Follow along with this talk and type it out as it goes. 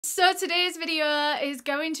So today's video is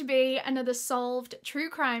going to be another solved true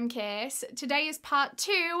crime case. Today is part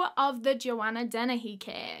 2 of the Joanna Dennehy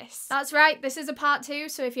case. That's right, this is a part 2,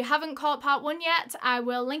 so if you haven't caught part 1 yet, I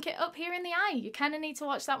will link it up here in the eye. You kind of need to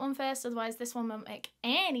watch that one first, otherwise this one won't make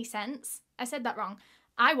any sense. I said that wrong.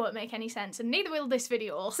 I won't make any sense, and neither will this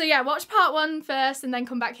video. So yeah, watch part 1 first and then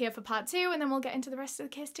come back here for part 2, and then we'll get into the rest of the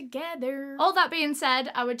case together. All that being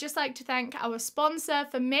said, I would just like to thank our sponsor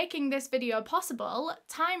for making this video possible,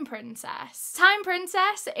 Time Princess. Time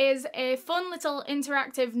Princess is a fun little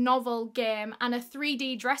interactive novel game and a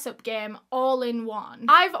 3D dress-up game all in one.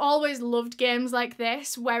 I've always loved games like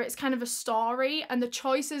this, where it's kind of a story, and the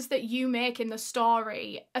choices that you make in the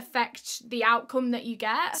story affect the outcome that you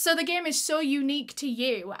get. So the game is so unique to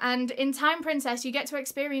you. And in Time Princess, you get to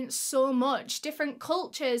experience so much. Different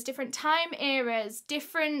cultures, different time eras,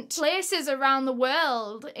 different places around the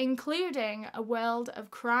world, including a world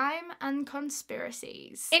of crime and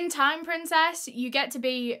conspiracies. In Time Princess, you get to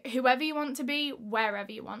be whoever you want to be,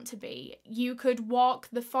 wherever you want to be. You could walk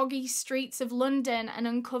the foggy streets of London and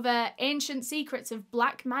uncover ancient secrets of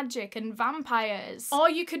black magic and vampires. Or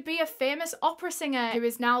you could be a famous opera singer who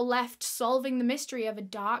is now left solving the mystery of a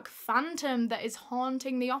dark phantom that is haunting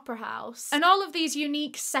the opera house. And all of these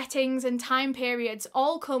unique settings and time periods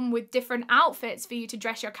all come with different outfits for you to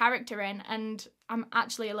dress your character in, and I'm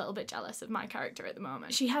actually a little bit jealous of my character at the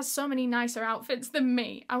moment. She has so many nicer outfits than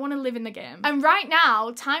me. I want to live in the game. And right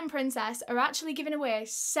now, Time Princess are actually giving away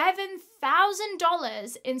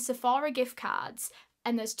 $7,000 in Sephora gift cards.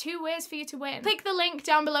 And there's 2 ways for you to win. Click the link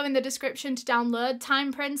down below in the description to download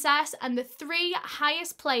Time Princess, and the 3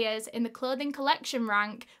 highest players in the clothing collection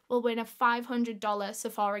rank will win a $500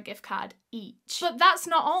 Sephora gift card each. But that's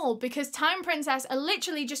not all, because Time Princess are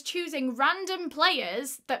literally just choosing random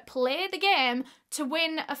players that play the game to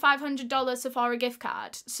win a $500 Sephora gift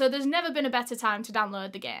card. So there's never been a better time to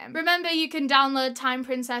download the game. Remember, you can download Time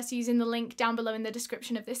Princess using the link down below in the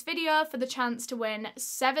description of this video for the chance to win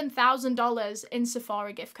 $7,000 in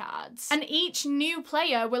Sephora gift cards. And each new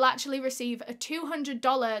player will actually receive a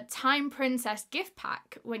 $200 Time Princess gift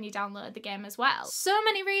pack when you download the game as well. So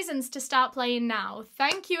many reasons to start playing now.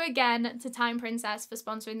 Thank you again to Time Princess for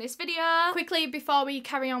sponsoring this video. Quickly, before we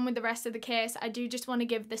carry on with the rest of the case, I do just want to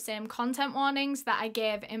give the same content warnings that I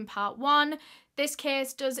gave in part 1. This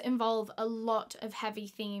case does involve a lot of heavy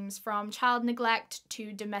themes, from child neglect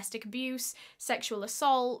to domestic abuse, sexual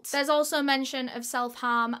assault. There's also mention of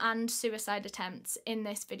self-harm and suicide attempts in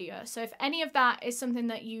this video. So if any of that is something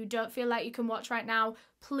that you don't feel like you can watch right now,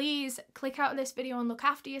 please click out of this video and look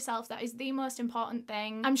after yourself. That is the most important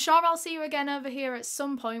thing. I'm sure I'll see you again over here at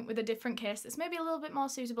some point with a different case that's maybe a little bit more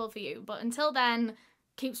suitable for you. But until then,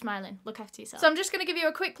 keep smiling, look after yourself. So I'm just going to give you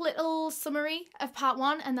a quick little summary of part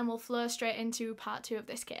 1, and then we'll flow straight into part 2 of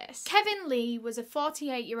this case. Kevin Lee was a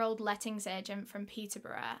 48-year-old lettings agent from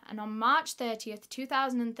Peterborough, and on March 30th,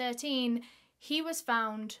 2013, he was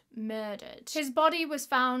found murdered. His body was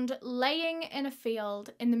found laying in a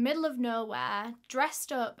field in the middle of nowhere,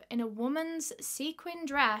 dressed up in a woman's sequin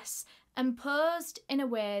dress and posed in a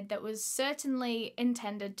way that was certainly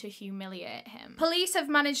intended to humiliate him. Police have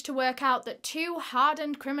managed to work out that 2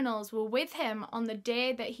 hardened criminals were with him on the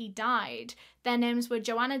day that he died. Their names were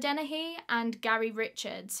Joanna Dennehy and Gary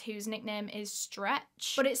Richards, whose nickname is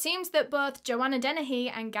Stretch. But it seems that both Joanna Dennehy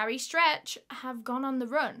and Gary Stretch have gone on the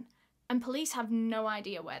run, and police have no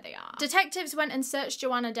idea where they are. Detectives went and searched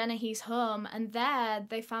Joanna Dennehy's home, and there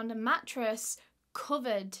they found a mattress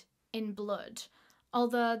covered in blood.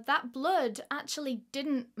 Although that blood actually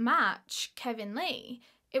didn't match Kevin Lee.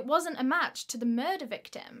 It wasn't a match to the murder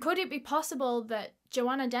victim. Could it be possible that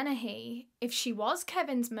Joanna Dennehy, if she was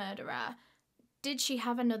Kevin's murderer, did she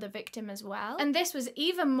have another victim as well? And this was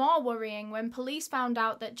even more worrying when police found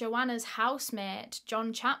out that Joanna's housemate,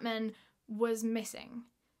 John Chapman, was missing.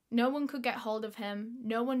 No one could get hold of him.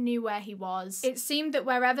 No one knew where he was. It seemed that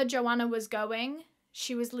wherever Joanna was going,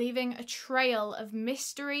 she was leaving a trail of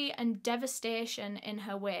mystery and devastation in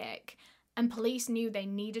her wake, and police knew they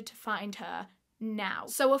needed to find her now.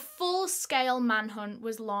 So a full-scale manhunt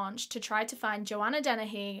was launched to try to find Joanna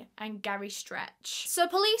Dennehy and Gary Stretch. So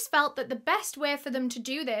police felt that the best way for them to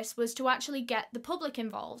do this was to actually get the public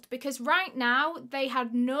involved, because right now they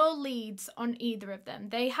had no leads on either of them.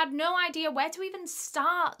 They had no idea where to even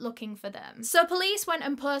start looking for them. So police went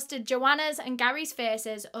and posted Joanna's and Gary's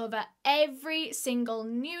faces over every single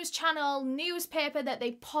news channel, newspaper that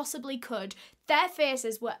they possibly could. Their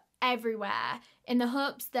faces were everywhere, in the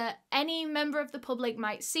hopes that any member of the public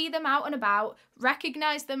might see them out and about,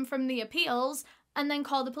 recognise them from the appeals, and then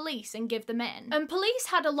call the police and give them in. And police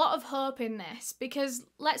had a lot of hope in this because,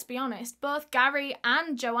 let's be honest, both Gary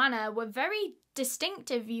and Joanna were very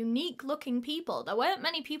distinctive, unique looking people. There weren't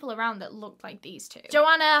many people around that looked like these two.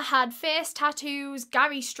 Joanna had face tattoos.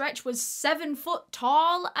 Gary Stretch was 7 foot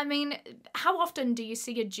tall. I mean, how often do you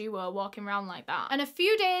see a duo walking around like that? And a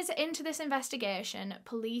few days into this investigation,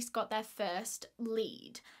 police got their first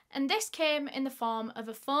lead. And this came in the form of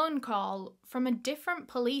a phone call from a different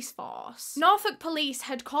police force. Norfolk police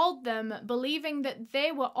had called them believing that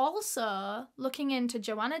they were also looking into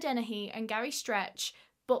Joanna Dennehy and Gary Stretch,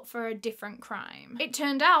 but for a different crime. It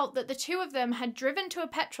turned out that the two of them had driven to a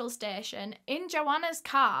petrol station in Joanna's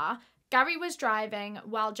car. Gary was driving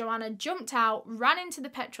while Joanna jumped out, ran into the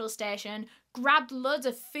petrol station, grabbed loads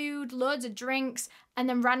of food, loads of drinks, and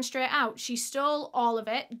then ran straight out. She stole all of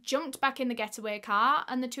it, jumped back in the getaway car,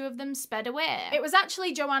 and the two of them sped away. It was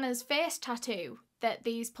actually Joanna's face tattoo that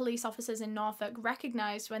these police officers in Norfolk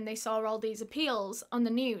recognised when they saw all these appeals on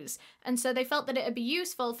the news, and so they felt that it would be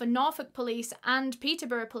useful for Norfolk police and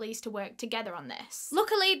Peterborough police to work together on this.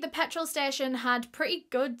 Luckily, the petrol station had pretty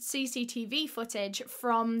good CCTV footage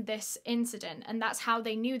from this incident, and that's how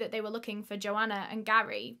they knew that they were looking for Joanna and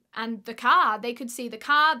Gary. And the car, they could see the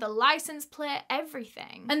car, the license plate,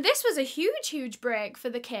 everything. And this was a huge, huge break for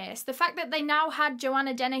the case. The fact that they now had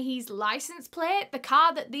Joanna Dennehy's license plate, the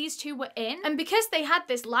car that these two were in, and because they had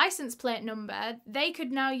this license plate number, they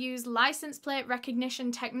could now use license plate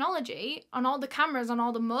recognition technology on all the cameras on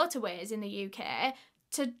all the motorways in the UK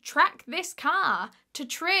to track this car, to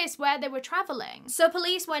trace where they were travelling. So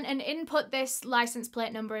police went and input this license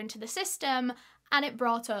plate number into the system, and it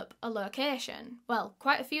brought up a location. Well,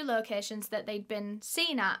 quite a few locations that they'd been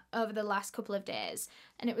seen at over the last couple of days.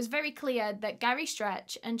 And it was very clear that Gary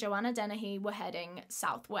Stretch and Joanna Dennehy were heading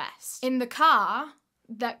southwest. In the car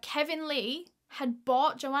that Kevin Lee had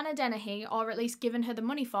bought Joanna Dennehy, or at least given her the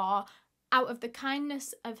money for, out of the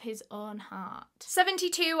kindness of his own heart.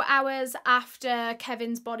 72 hours after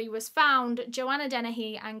Kevin's body was found, Joanna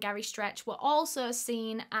Dennehy and Gary Stretch were also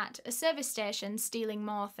seen at a service station stealing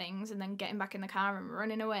more things and then getting back in the car and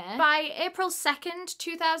running away. By April 2nd,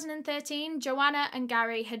 2013, Joanna and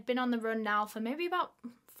Gary had been on the run now for maybe about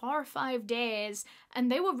 4 or 5 days, and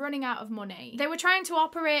they were running out of money. They were trying to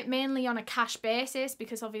operate mainly on a cash basis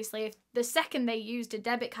because obviously if the second they used a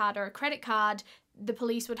debit card or a credit card, the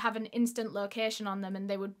police would have an instant location on them and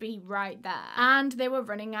they would be right there. And they were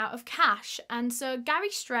running out of cash, and so Gary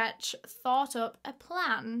Stretch thought up a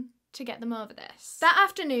plan to get them over this. That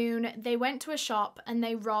afternoon, they went to a shop and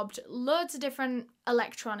they robbed loads of different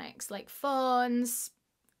electronics, like phones,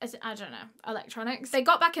 I don't know, electronics. They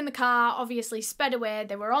got back in the car, obviously sped away.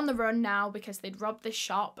 They were on the run now because they'd robbed this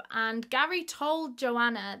shop. And Gary told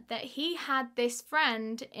Joanna that he had this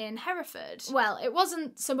friend in Hereford. Well, it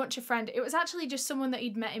wasn't so much a friend. It was actually just someone that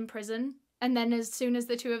he'd met in prison. And then as soon as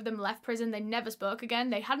the two of them left prison, they never spoke again.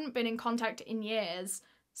 They hadn't been in contact in years.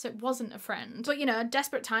 So it wasn't a friend. But, you know,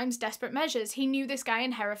 desperate times, desperate measures. He knew this guy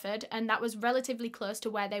in Hereford, and that was relatively close to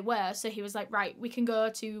where they were. So he was like, right, we can go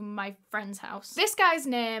to my friend's house. This guy's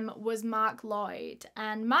name was Mark Lloyd,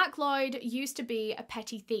 and Mark Lloyd used to be a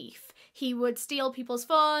petty thief. He would steal people's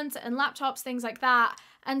phones and laptops, things like that.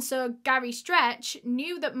 And so Gary Stretch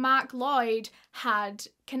knew that Mark Lloyd had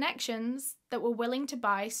connections that were willing to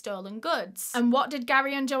buy stolen goods. And what did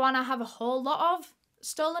Gary and Joanna have a whole lot of?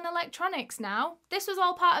 Stolen electronics now. This was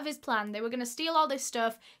all part of his plan. They were going to steal all this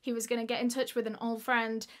stuff. He was going to get in touch with an old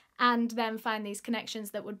friend and then find these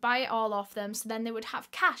connections that would buy it all off them, so then they would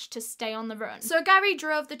have cash to stay on the run. So Gary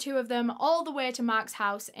drove the two of them all the way to Mark's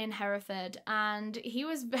house in Hereford, and he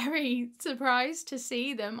was very surprised to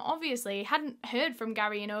see them. Obviously, he hadn't heard from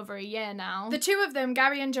Gary in over a year now. The two of them,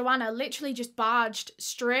 Gary and Joanna, literally just barged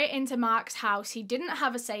straight into Mark's house. He didn't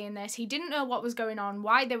have a say in this. He didn't know what was going on,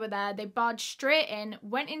 why they were there. They barged straight in,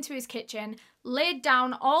 went into his kitchen, laid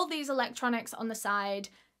down all these electronics on the side,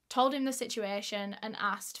 told him the situation, and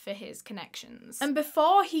asked for his connections. And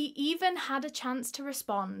before he even had a chance to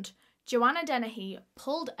respond, Joanna Dennehy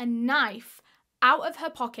pulled a knife out of her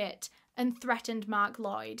pocket and threatened Mark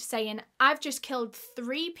Lloyd, saying, "I've just killed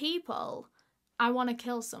 3 people. I want to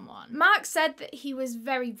kill someone." Mark said that he was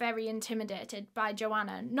very, very intimidated by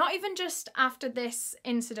Joanna, not even just after this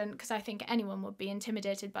incident, because I think anyone would be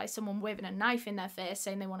intimidated by someone waving a knife in their face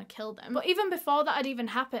saying they want to kill them. But even before that had even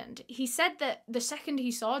happened, he said that the second he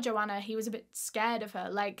saw Joanna, he was a bit scared of her.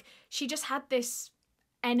 Like, she just had this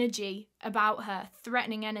energy about her,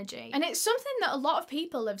 threatening energy. And it's something that a lot of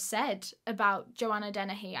people have said about Joanna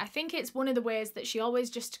Dennehy. I think it's one of the ways that she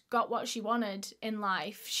always just got what she wanted in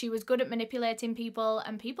life. She was good at manipulating people,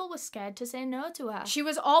 and people were scared to say no to her. She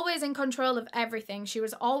was always in control of everything. She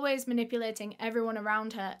was always manipulating everyone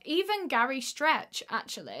around her, even Gary Stretch,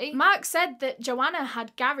 actually. Mark said that Joanna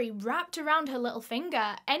had Gary wrapped around her little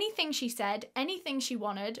finger. Anything she said, anything she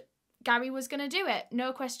wanted, Gary was going to do it,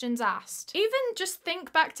 no questions asked. Even just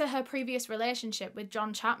think back to her previous relationship with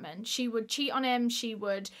John Chapman. She would cheat on him, she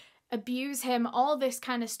would abuse him, all this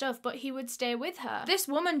kind of stuff, but he would stay with her. This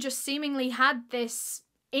woman just seemingly had this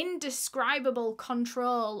indescribable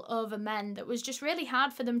control over men that was just really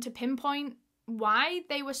hard for them to pinpoint why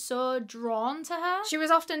they were so drawn to her. She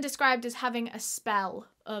was often described as having a spell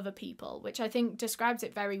over people, which I think describes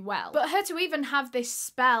it very well. But her to even have this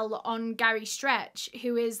spell on Gary Stretch,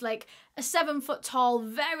 who is like a 7 foot tall,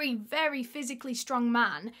 very, very physically strong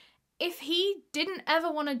man, if he didn't ever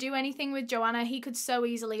want to do anything with Joanna, he could so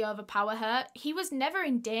easily overpower her. He was never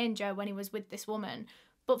in danger when he was with this woman,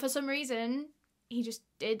 but for some reason, he just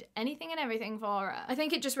did anything and everything for her. I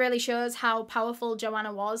think it just really shows how powerful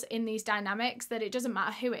Joanna was in these dynamics, that it doesn't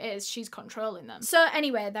matter who it is, she's controlling them. So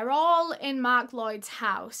anyway, they're all in Mark Lloyd's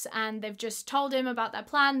house and they've just told him about their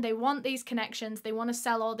plan. They want these connections, they want to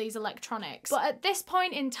sell all these electronics. But at this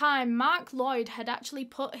point in time, Mark Lloyd had actually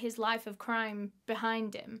put his life of crime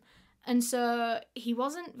behind him. And so he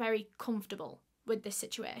wasn't very comfortable with this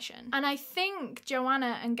situation. And I think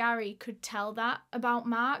Joanna and Gary could tell that about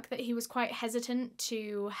Mark, that he was quite hesitant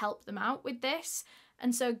to help them out with this.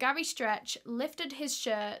 And so Gary Stretch lifted his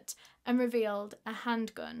shirt and revealed a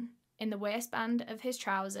handgun in the waistband of his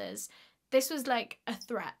trousers. This was like a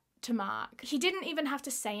threat to Mark. He didn't even have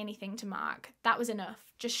to say anything to Mark. That was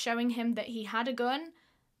enough. Just showing him that he had a gun,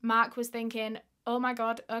 Mark was thinking, oh my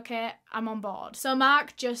God, okay, I'm on board. So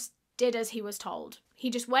Mark just did as he was told. He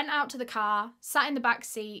just went out to the car, sat in the back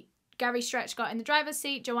seat, Gary Stretch got in the driver's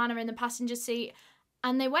seat, Joanna in the passenger seat,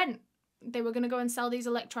 and they went. They were going to go and sell these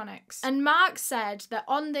electronics. And Mark said that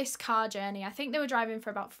on this car journey, I think they were driving for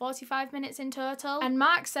about 45 minutes in total, and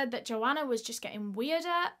Mark said that Joanna was just getting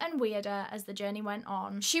weirder and weirder as the journey went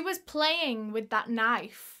on. She was playing with that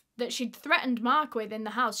knife that she'd threatened Mark with in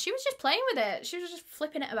the house. She was just playing with it. She was just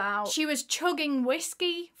flipping it about. She was chugging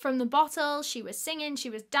whiskey from the bottle. She was singing.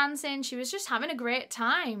 She was dancing. She was just having a great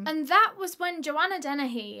time. And that was when Joanna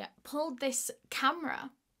Dennehy pulled this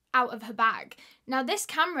camera out of her bag. Now this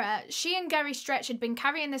camera, she and Gary Stretch had been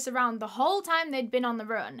carrying this around the whole time they'd been on the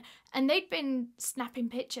run, and they'd been snapping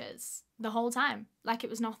pictures the whole time, like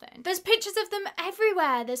it was nothing. There's pictures of them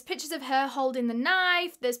everywhere. There's pictures of her holding the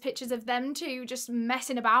knife. There's pictures of them two just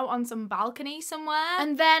messing about on some balcony somewhere.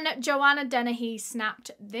 And then Joanna Dennehy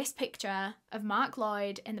snapped this picture of Mark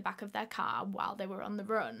Lloyd in the back of their car while they were on the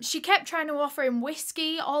run. She kept trying to offer him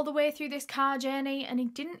whiskey all the way through this car journey, and he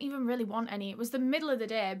didn't even really want any. It was the middle of the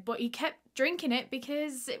day, but he kept drinking it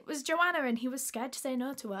because it was Joanna and he was scared to say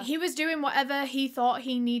no to her. He was doing whatever he thought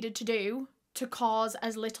he needed to do to cause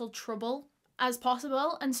as little trouble as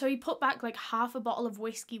possible, and so he put back like half a bottle of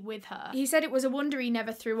whiskey with her. He said it was a wonder he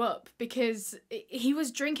never threw up because he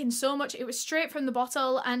was drinking so much. It was straight from the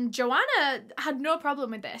bottle, and Joanna had no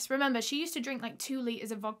problem with this. Remember, she used to drink like 2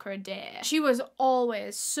 litres of vodka a day. She was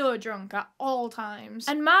always so drunk at all times.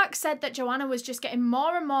 And Mark said that Joanna was just getting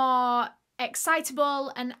more and more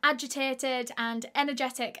excitable and agitated and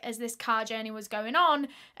energetic as this car journey was going on,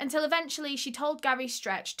 until eventually she told Gary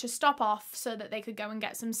Stretch to stop off so that they could go and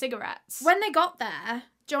get some cigarettes. When they got there,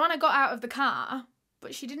 Joanna got out of the car,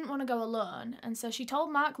 but she didn't want to go alone, and so she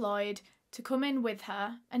told Mark Lloyd to come in with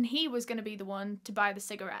her, and he was going to be the one to buy the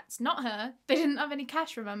cigarettes, not her. They didn't have any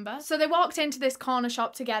cash, remember? So they walked into this corner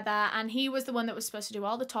shop together, and he was the one that was supposed to do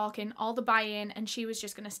all the talking, all the buying, and she was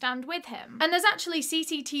just going to stand with him. And there's actually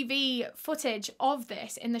CCTV footage of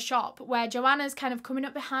this in the shop where Joanna's kind of coming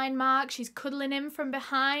up behind Mark, she's cuddling him from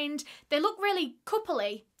behind. They look really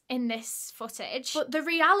coupley in this footage, but the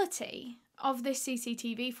reality of this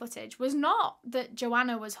CCTV footage was not that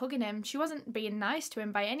Joanna was hugging him. She wasn't being nice to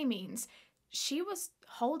him by any means. She was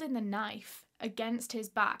holding the knife against his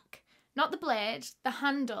back. Not the blade, the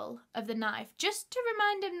handle of the knife, just to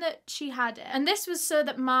remind him that she had it. And this was so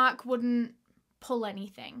that Mark wouldn't pull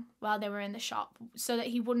anything while they were in the shop, so that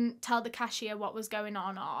he wouldn't tell the cashier what was going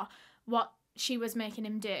on or what she was making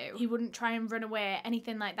him do. He wouldn't try and run away,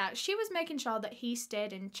 anything like that. She was making sure that he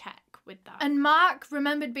stayed in check with that. And Mark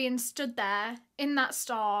remembered being stood there in that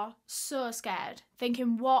store, so scared,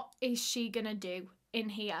 thinking, what is she gonna do? in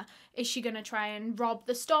here? Is she going to try and rob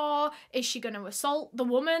the store? Is she going to assault the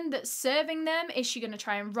woman that's serving them? Is she going to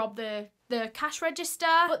try and rob the cash register?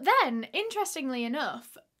 But then, interestingly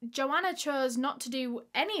enough, Joanna chose not to do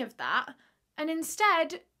any of that, and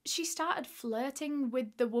instead she started flirting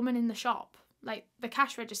with the woman in the shop, like the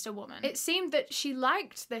cash register woman. It seemed that she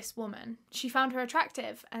liked this woman. She found her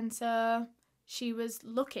attractive, and so she was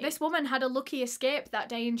lucky. This woman had a lucky escape that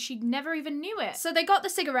day and she never even knew it. So they got the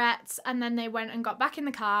cigarettes and then they went and got back in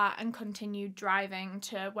the car and continued driving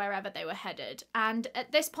to wherever they were headed. And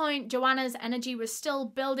at this point, Joanna's energy was still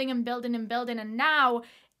building and building and building, and now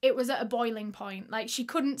it was at a boiling point. Like, she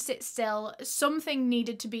couldn't sit still. Something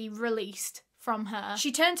needed to be released from her.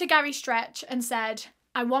 She turned to Gary Stretch and said,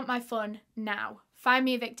 "I want my fun now. Find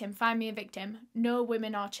me a victim, find me a victim. No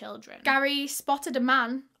women or children." Gary spotted a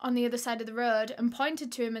man on the other side of the road and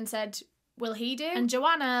pointed to him and said, "Will he do?" And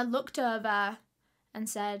Joanna looked over and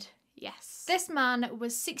said, "Yes." This man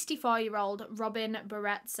was 64-year-old Robin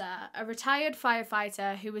Bereza, a retired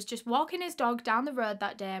firefighter who was just walking his dog down the road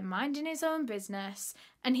that day, minding his own business.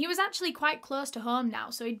 And he was actually quite close to home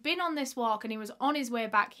now, so he'd been on this walk and he was on his way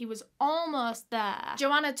back. He was almost there.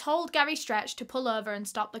 Joanna told Gary Stretch to pull over and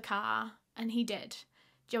stop the car. And he did.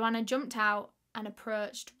 Joanna jumped out and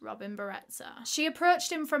approached Robin Bereza. She approached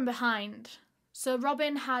him from behind, so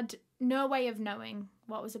Robin had no way of knowing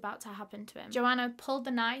what was about to happen to him. Joanna pulled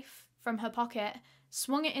the knife from her pocket,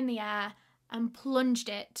 swung it in the air, and plunged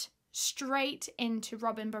it straight into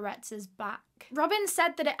Robin Bereza's back. Robin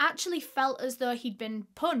said that it actually felt as though he'd been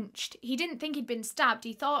punched. He didn't think he'd been stabbed.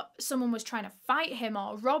 He thought someone was trying to fight him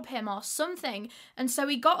or rob him or something, and so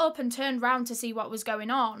he got up and turned round to see what was going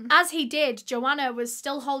on. As he did, Joanna was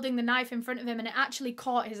still holding the knife in front of him, and it actually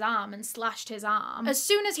caught his arm and slashed his arm. As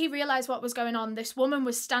soon as he realised what was going on, this woman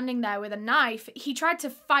was standing there with a knife. He tried to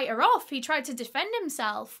fight her off. He tried to defend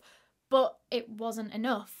himself. But it wasn't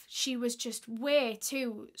enough. She was just way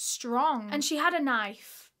too strong. And she had a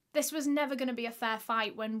knife. This was never going to be a fair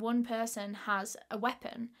fight when one person has a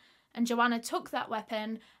weapon. And Joanna took that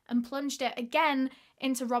weapon and plunged it again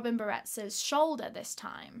into Robin Bereza's shoulder this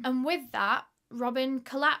time. And with that, Robin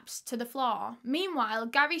collapsed to the floor. Meanwhile,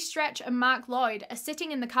 Gary Stretch and Mark Lloyd are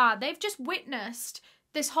sitting in the car. They've just witnessed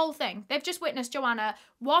this whole thing. They've just witnessed Joanna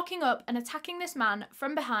walking up and attacking this man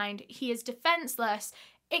from behind. He is defenseless.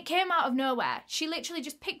 It came out of nowhere. She literally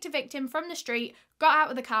just picked a victim from the street, got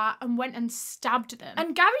out of the car, and went and stabbed them.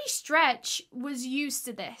 And Gary Stretch was used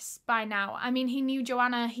to this by now. I mean, he knew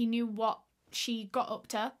Joanna, he knew what she got up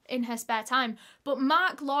to in her spare time. But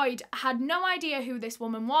Mark Lloyd had no idea who this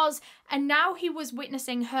woman was, and now he was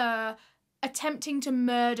witnessing her attempting to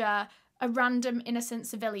murder a random innocent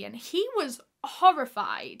civilian. He was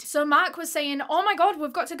horrified. So Mark was saying, "Oh my God,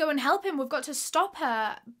 we've got to go and help him. We've got to stop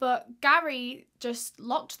her." But Gary just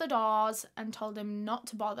locked the doors and told him not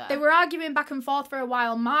to bother. They were arguing back and forth for a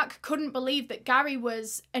while. Mark couldn't believe that Gary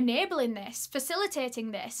was enabling this,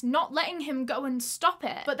 facilitating this, not letting him go and stop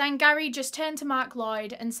it. But then Gary just turned to Mark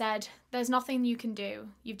Lloyd and said, "There's nothing you can do.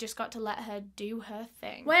 You've just got to let her do her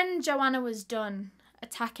thing." When Joanna was done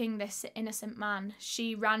attacking this innocent man,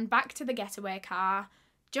 she ran back to the getaway car,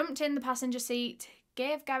 jumped in the passenger seat,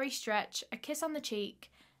 gave Gary Stretch a kiss on the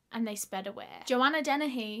cheek, and they sped away. Joanna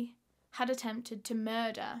Dennehy had attempted to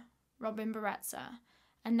murder Robin Bereza,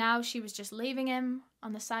 and now she was just leaving him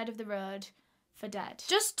on the side of the road for dead.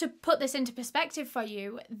 Just to put this into perspective for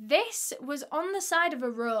you, this was on the side of a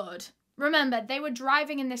road. Remember, they were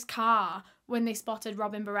driving in this car when they spotted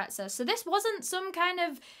Robin Bereza, so this wasn't some kind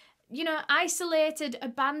of, you know, isolated,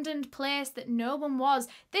 abandoned place that no one was.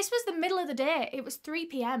 This was the middle of the day. It was 3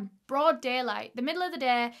 p.m, broad daylight. The middle of the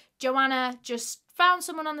day, Joanna just found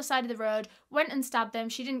someone on the side of the road, went and stabbed them.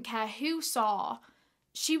 She didn't care who saw.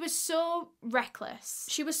 She was so reckless.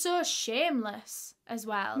 She was so shameless as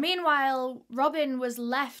well. Meanwhile, Robin was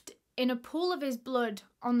left in a pool of his blood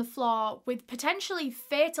on the floor with potentially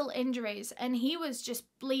fatal injuries, and he was just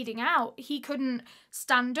bleeding out. He couldn't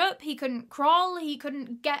stand up, he couldn't crawl, he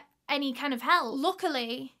couldn't get any kind of help.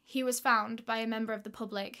 Luckily, he was found by a member of the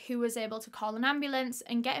public who was able to call an ambulance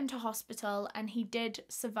and get him to hospital, and he did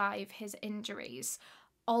survive his injuries,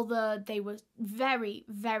 although they were very,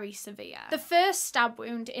 very severe. The first stab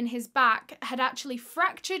wound in his back had actually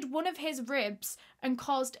fractured one of his ribs and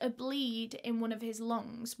caused a bleed in one of his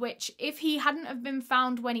lungs, which, if he hadn't have been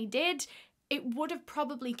found when he did, it would have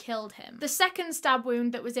probably killed him. The second stab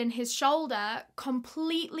wound that was in his shoulder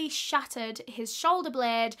completely shattered his shoulder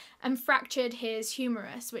blade and fractured his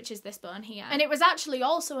humerus, which is this bone here. And it was actually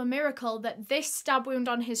also a miracle that this stab wound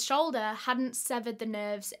on his shoulder hadn't severed the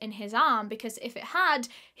nerves in his arm, because if it had,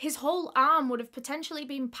 his whole arm would have potentially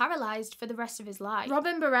been paralysed for the rest of his life.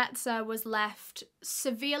 Robin Bereza was left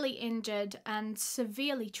severely injured and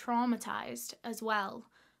severely traumatised as well,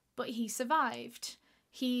 but he survived.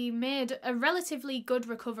 He made a relatively good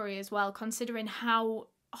recovery as well, considering how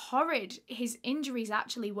horrid his injuries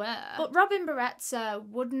actually were. But Robin Bereza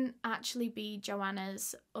wouldn't actually be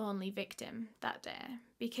Joanna's only victim that day,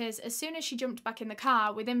 because as soon as she jumped back in the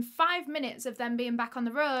car, within 5 minutes of them being back on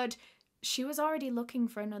the road, she was already looking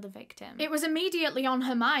for another victim. It was immediately on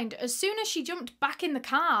her mind. As soon as she jumped back in the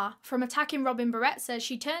car from attacking Robin Bereza,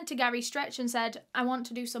 she turned to Gary Stretch and said, "I want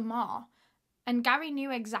to do some more." And Gary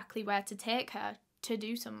knew exactly where to take her to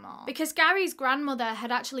do some more. Because Gary's grandmother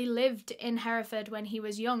had actually lived in Hereford when he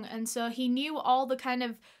was young, and so he knew all the kind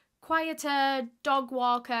of quieter, dog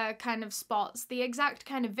walker kind of spots, the exact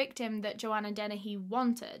kind of victim that Joanna Dennehy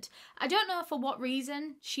wanted. I don't know for what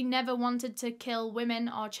reason she never wanted to kill women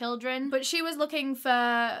or children, but she was looking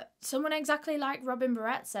for someone exactly like Robin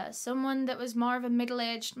Bereza, someone that was more of a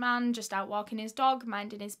middle-aged man just out walking his dog,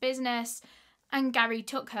 minding his business. And Gary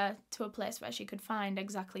took her to a place where she could find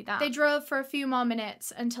exactly that. They drove for a few more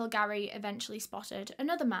minutes until Gary eventually spotted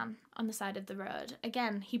another man on the side of the road.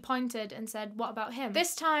 Again, he pointed and said, "What about him?"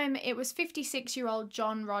 This time, it was 56-year-old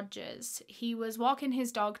John Rogers. He was walking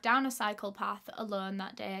his dog down a cycle path alone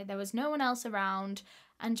that day. There was no one else around.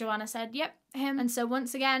 And Joanna said, "Yep, him." And so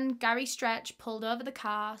once again, Gary Stretch pulled over the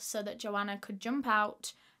car so that Joanna could jump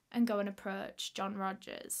out and go and approach John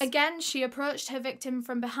Rogers. Again, she approached her victim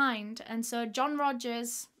from behind, and so John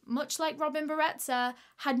Rogers, much like Robin Bereza,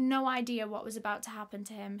 had no idea what was about to happen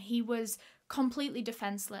to him. He was completely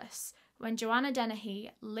defenceless when Joanna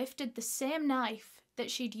Dennehy lifted the same knife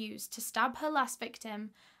that she'd used to stab her last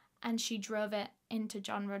victim, and she drove it into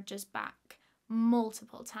John Rogers' back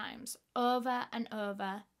multiple times, over and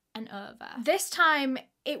over and over. This time,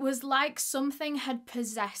 it was like something had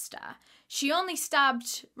possessed her. She only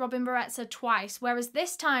stabbed Robin Bereza twice, whereas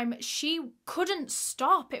this time she couldn't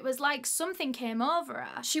stop. It was like something came over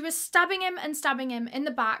her. She was stabbing him in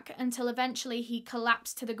the back until eventually he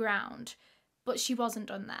collapsed to the ground. But she wasn't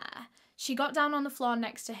done there. She got down on the floor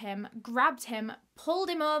next to him, grabbed him, pulled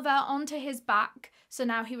him over onto his back, so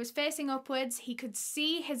now he was facing upwards, he could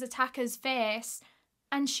see his attacker's face,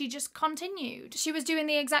 and she just continued. She was doing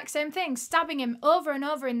the exact same thing, stabbing him over and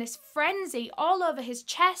over in this frenzy, all over his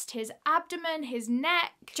chest, his abdomen, his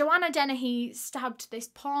neck. Joanna Dennehy stabbed this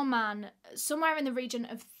poor man somewhere in the region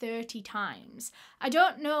of 30 times. I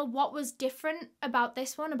don't know what was different about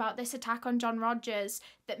this one, about this attack on John Rogers,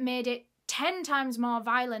 that made it 10 times more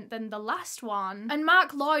violent than the last one. And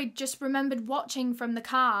Mark Lloyd just remembered watching from the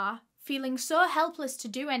car, feeling so helpless to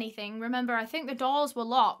do anything. Remember, I think the doors were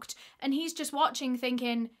locked, and he's just watching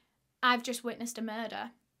thinking, I've just witnessed a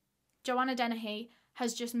murder. Joanna Dennehy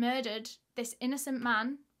has just murdered this innocent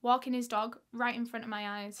man walking his dog right in front of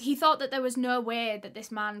my eyes. He thought that there was no way that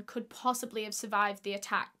this man could possibly have survived the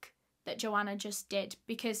attack that Joanna just did,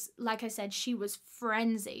 because, like I said, she was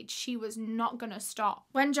frenzied. She was not gonna stop.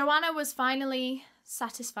 When Joanna was finally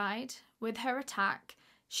satisfied with her attack,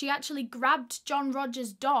 she actually grabbed John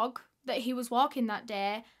Rogers' dog that he was walking that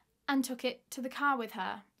day and took it to the car with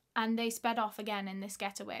her. And they sped off again in this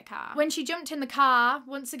getaway car. When she jumped in the car,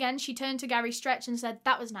 once again, she turned to Gary Stretch and said,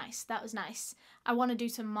 "That was nice, that was nice. I want to do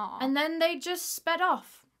some more." And then they just sped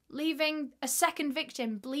off, leaving a second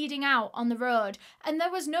victim bleeding out on the road. And there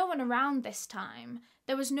was no one around this time.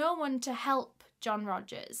 There was no one to help John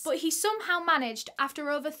Rogers. But he somehow managed, after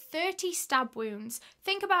over 30 stab wounds,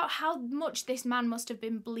 think about how much this man must have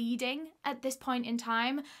been bleeding at this point in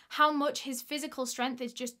time, how much his physical strength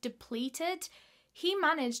is just depleted. He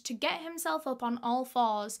managed to get himself up on all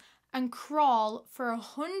fours and crawl for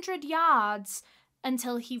 100 yards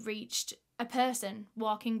until he reached a person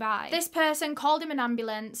walking by. This person called him an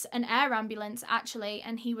ambulance, an air ambulance actually,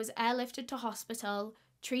 and he was airlifted to hospital,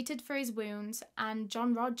 treated for his wounds, and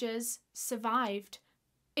John Rogers survived.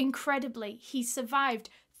 Incredibly, he survived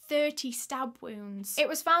 30 stab wounds. It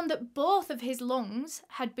was found that both of his lungs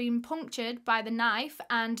had been punctured by the knife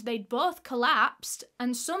and they'd both collapsed,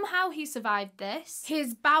 and somehow he survived this.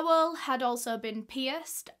 His bowel had also been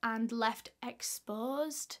pierced and left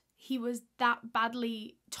exposed. He was that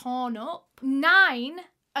badly torn up. 9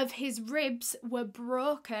 of his ribs were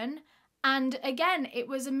broken, And again, it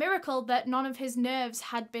was a miracle that none of his nerves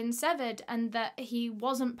had been severed and that he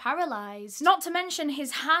wasn't paralysed. Not to mention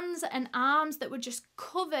his hands and arms that were just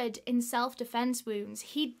covered in self-defence wounds.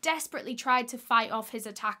 He desperately tried to fight off his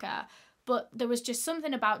attacker, but there was just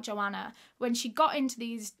something about Joanna. When she got into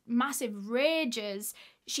these massive rages,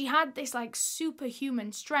 she had this like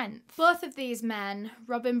superhuman strength. Both of these men,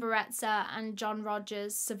 Robin Bereza and John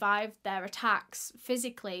Rogers, survived their attacks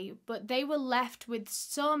physically, but they were left with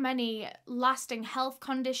so many lasting health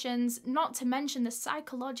conditions, not to mention the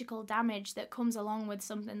psychological damage that comes along with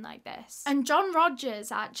something like this. And John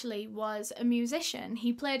Rogers actually was a musician.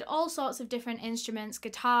 He played all sorts of different instruments,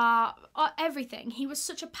 guitar, everything. He was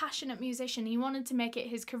such a passionate musician. He wanted to make it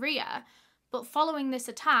his career, but following this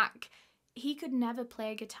attack, he could never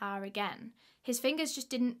play guitar again. His fingers just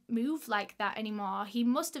didn't move like that anymore. He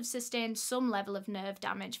must have sustained some level of nerve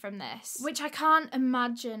damage from this, which I can't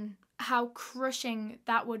imagine how crushing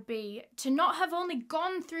that would be, to not have only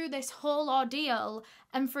gone through this whole ordeal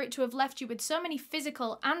and for it to have left you with so many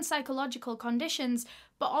physical and psychological conditions,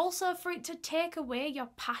 but also for it to take away your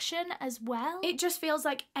passion as well. It just feels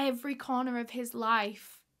like every corner of his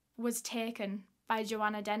life was taken by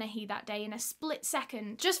Joanna Dennehy that day in a split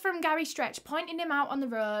second. Just from Gary Stretch pointing him out on the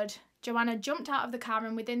road, Joanna jumped out of the car,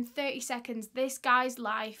 and within 30 seconds, this guy's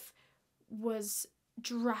life was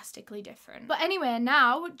drastically different. But anyway,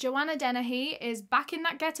 now Joanna Dennehy is back in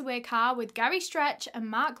that getaway car with Gary Stretch and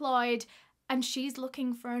Mark Lloyd, and she's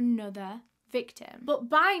looking for another victim. But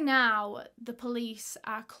by now, the police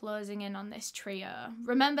are closing in on this trio.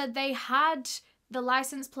 Remember, they had the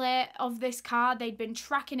license plate of this car, they'd been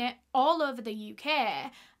tracking it all over the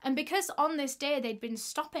UK, and because on this day they'd been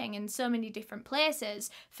stopping in so many different places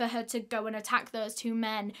for her to go and attack those two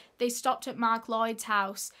men, they stopped at Mark Lloyd's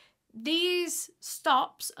house. These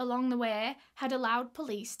stops along the way had allowed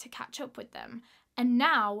police to catch up with them, and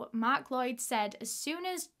now Mark Lloyd said as soon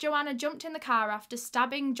as Joanna jumped in the car after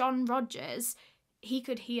stabbing John Rogers, he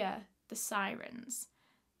could hear the sirens.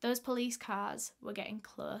 Those police cars were getting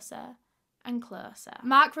closer and closer.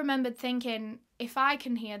 Mark remembered thinking, if I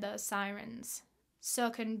can hear those sirens, so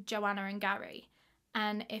can Joanna and Gary.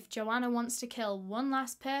 And if Joanna wants to kill one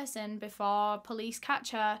last person before police catch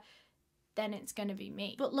her, then it's going to be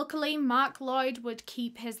me. But luckily, Mark Lloyd would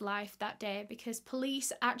keep his life that day because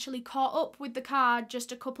police actually caught up with the car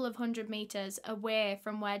just a couple of 100 metres away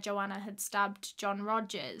from where Joanna had stabbed John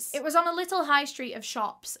Rogers. It was on a little high street of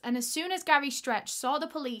shops, and as soon as Gary Stretch saw the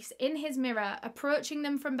police in his mirror approaching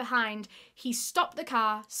them from behind, he stopped the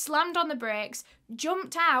car, slammed on the brakes,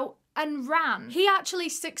 jumped out and ran. He actually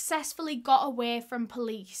successfully got away from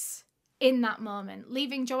police in that moment,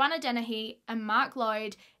 leaving Joanna Dennehy and Mark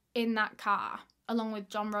Lloyd in that car, along with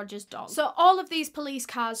John Rogers' dog. So all of these police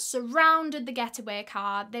cars surrounded the getaway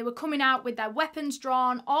car. They were coming out with their weapons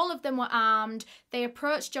drawn. All of them were armed. They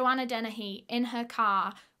approached Joanna Dennehy in her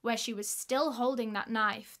car, where she was still holding that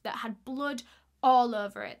knife that had blood all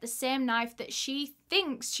over it, the same knife that she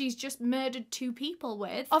thinks she's just murdered two people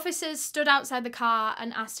with. Officers stood outside the car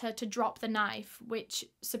and asked her to drop the knife, which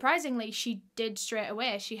surprisingly she did straight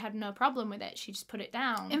away. She had no problem with it, she just put it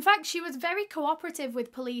down. In fact, she was very cooperative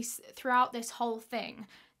with police throughout this whole thing.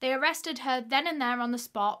 They arrested her then and there on the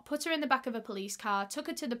spot, put her in the back of a police car, took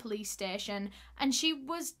her to the police station, and she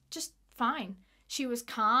was just fine. She was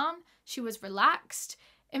calm, she was relaxed.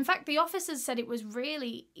 In fact, the officers said it was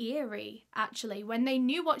really eerie, actually, when they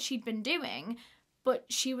knew what she'd been doing, but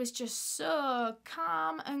she was just so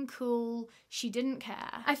calm and cool, she didn't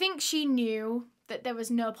care. I think she knew that there was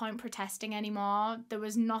no point protesting anymore. There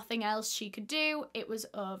was nothing else she could do. It was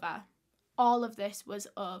over. All of this was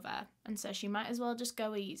over, and so she might as well just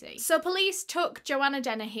go easy. So police took Joanna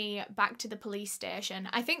Dennehy back to the police station.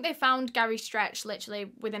 I think they found Gary Stretch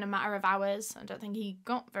literally within a matter of hours. I don't think he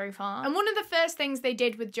got very far. And one of the first things they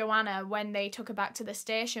did with Joanna when they took her back to the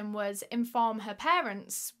station was inform her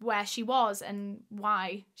parents where she was and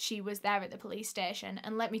why she was there at the police station.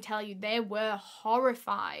 And let me tell you, they were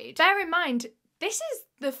horrified. Bear in mind, this is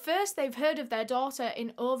the first they've heard of their daughter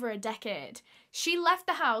in over a decade. She left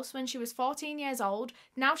the house when she was 14 years old,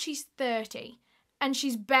 now she's 30, and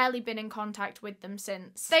she's barely been in contact with them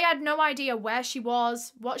since. They had no idea where she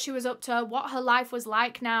was, what she was up to, what her life was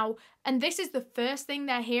like now, and this is the first thing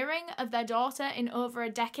they're hearing of their daughter in over a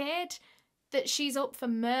decade, that she's up for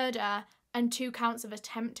murder and 2 counts of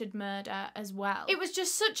attempted murder as well. It was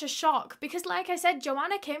just such a shock because, like I said,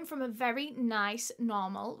 Joanna came from a very nice,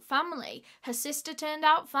 normal family. Her sister turned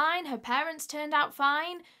out fine, her parents turned out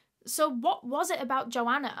fine. So what was it about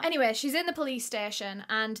Joanna? Anyway, she's in the police station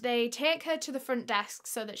and they take her to the front desk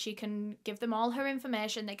so that she can give them all her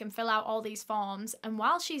information, they can fill out all these forms, and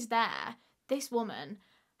while she's there, this woman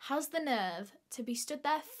has the nerve to be stood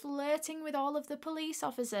there flirting with all of the police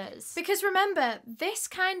officers. Because remember, this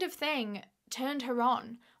kind of thing turned her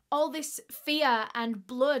on. All this fear and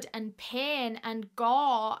blood and pain and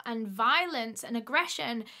gore and violence and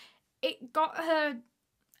aggression, it got her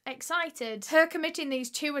excited. Her committing these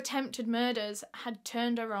 2 attempted murders had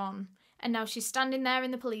turned her on. And now she's standing there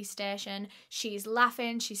in the police station, she's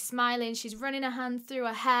laughing, she's smiling, she's running her hand through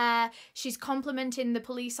her hair, she's complimenting the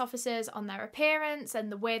police officers on their appearance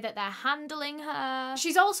and the way that they're handling her.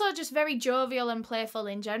 She's also just very jovial and playful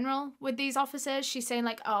in general with these officers. She's saying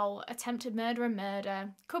like, oh, attempted murder and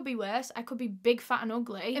murder. Could be worse, I could be big, fat and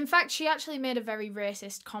ugly. In fact, she actually made a very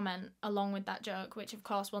racist comment along with that joke, which of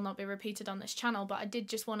course will not be repeated on this channel, but I did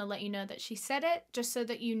just want to let you know that she said it, just so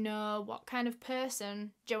that you know what kind of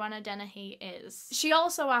person Joanna Dennehy is. She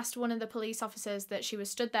also asked one of the police officers that she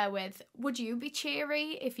was stood there with, would you be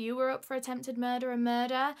cheery if you were up for attempted murder and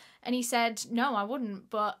murder? And he said, no, I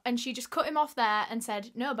wouldn't, and she just cut him off there and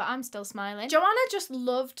said, no, but I'm still smiling. Joanna just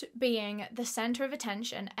loved being the centre of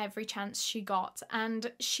attention every chance she got,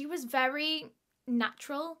 and she was very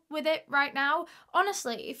natural with it right now.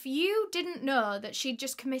 Honestly, if you didn't know that she'd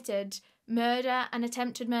just committed murder and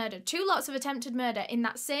attempted murder, 2 lots of attempted murder in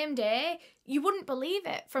that same day, you wouldn't believe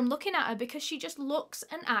it from looking at her because she just looks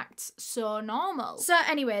and acts so normal. So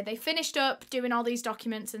anyway, they finished up doing all these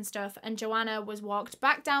documents and stuff, and Joanna was walked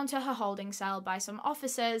back down to her holding cell by some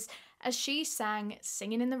officers as she sang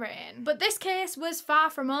Singing in the Rain. But this case was far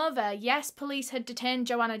from over. Yes, police had detained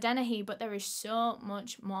Joanna Dennehy, but there is so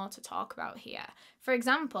much more to talk about here. For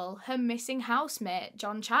example, her missing housemate,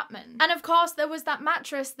 John Chapman. And of course, there was that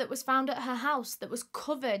mattress that was found at her house that was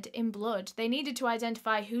covered in blood. They needed to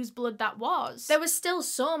identify whose blood that was. There was still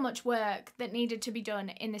so much work that needed to be done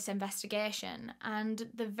in this investigation. And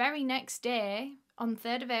the very next day, on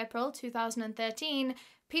 3rd of April 2013,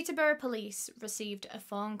 Peterborough police received a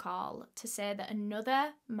phone call to say that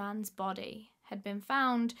another man's body had been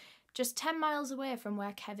found just 10 miles away from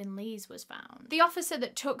where Kevin Lee's was found. The officer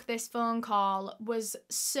that took this phone call was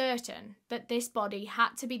certain that this body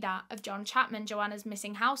had to be that of John Chapman, Joanna's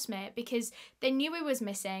missing housemate, because they knew he was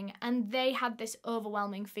missing and they had this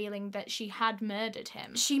overwhelming feeling that she had murdered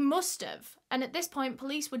him. She must have. And at this point,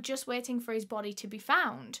 police were just waiting for his body to be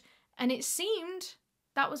found. And it seemed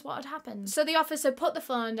that was what had happened. So the officer put the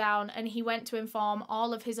phone down and he went to inform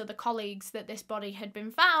all of his other colleagues that this body had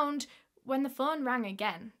been found when the phone rang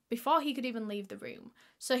again, before he could even leave the room.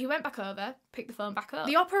 So he went back over, picked the phone back up.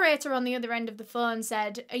 The operator on the other end of the phone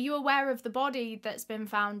said, are you aware of the body that's been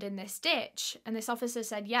found in this ditch? And this officer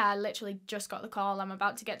said, yeah, I literally just got the call, I'm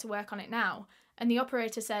about to get to work on it now. And the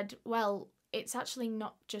operator said, well, it's actually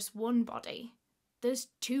not just one body. There's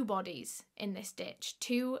 2 bodies in this ditch,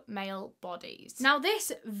 2 male bodies. Now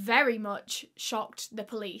this very much shocked the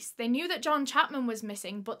police. They knew that John Chapman was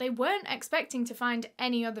missing, but they weren't expecting to find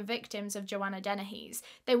any other victims of Joanna Dennehy's.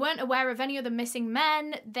 They weren't aware of any other missing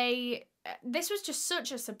men. This was just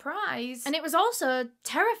such a surprise. And it was also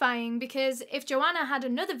terrifying because if Joanna had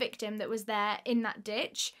another victim that was there in that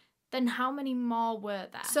ditch, then how many more were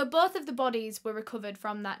there? So both of the bodies were recovered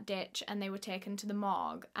from that ditch and they were taken to the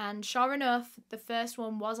morgue. And sure enough, the first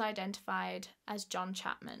one was identified as John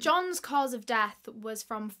Chapman. John's cause of death was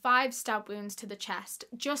from 5 stab wounds to the chest,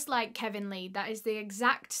 just like Kevin Lee. That is the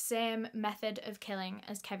exact same method of killing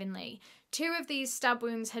as Kevin Lee. 2 of these stab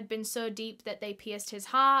wounds had been so deep that they pierced his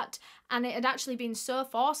heart, and it had actually been so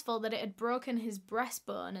forceful that it had broken his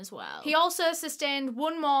breastbone as well. He also sustained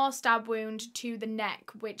 1 more stab wound to the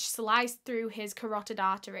neck, which sliced through his carotid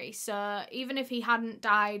artery. So even if he hadn't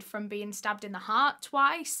died from being stabbed in the heart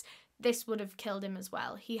twice, this would have killed him as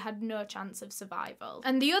well. He had no chance of survival.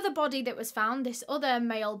 And the other body that was found, this other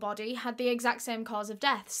male body, had the exact same cause of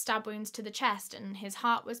death, stab wounds to the chest, and his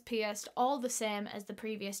heart was pierced, all the same as the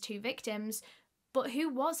previous 2 victims. But who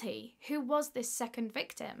was he? Who was this second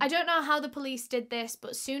victim? I don't know how the police did this,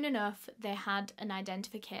 but soon enough they had an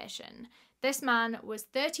identification. This man was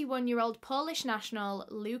 31-year-old Polish national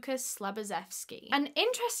Lukasz Slaboszewski. And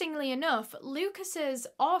interestingly enough, Lukasz's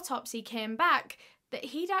autopsy came back that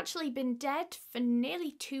he'd actually been dead for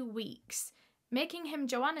nearly 2 weeks, making him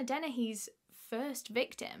Joanna Dennehy's first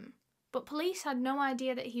victim. But police had no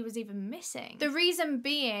idea that he was even missing. The reason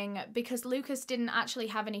being because Lukasz didn't actually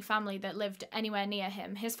have any family that lived anywhere near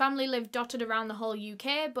him. His family lived dotted around the whole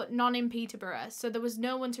UK, but none in Peterborough, so there was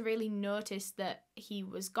no one to really notice that he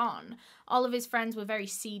was gone. All of his friends were very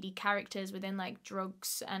seedy characters within like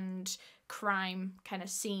drugs and crime kind of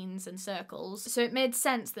scenes and circles, so it made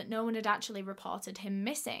sense that no one had actually reported him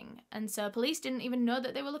missing, and so police didn't even know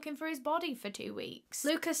that they were looking for his body for 2 weeks.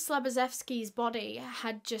 Lukasz Slaboszewski's body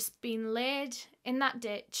had just been laid in that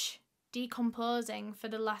ditch decomposing for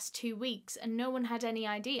the last 2 weeks and no one had any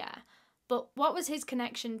idea. But what was his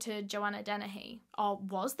connection to Joanna Dennehy? Or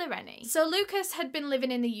was there any? So Lukasz had been living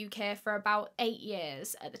in the UK for about 8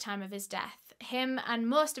 years at the time of his death. Him and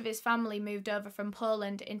most of his family moved over from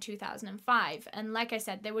Poland in 2005. And like I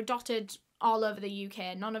said, they were dotted all over the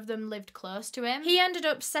UK. None of them lived close to him. He ended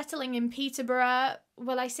up settling in Peterborough.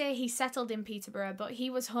 Well, I say he settled in Peterborough, but he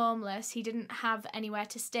was homeless. He didn't have anywhere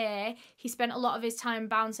to stay. He spent a lot of his time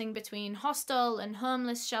bouncing between hostel and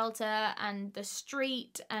homeless shelter and the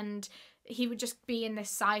street, and he would just be in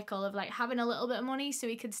this cycle of like having a little bit of money so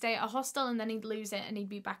he could stay at a hostel and then he'd lose it and he'd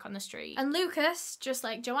be back on the street. And Lukasz, just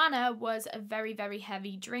like Joanna, was a very, very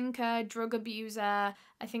heavy drinker, drug abuser.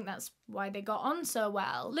 I think that's why they got on so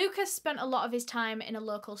well. Lukasz spent a lot of his time in a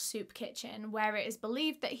local soup kitchen where it is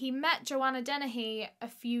believed that he met Joanna Dennehy a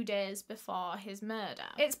few days before his murder.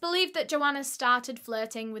 It's believed that Joanna started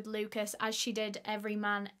flirting with Lukasz as she did every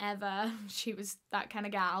man ever. She was that kind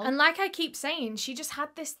of gal. And like I keep saying, she just had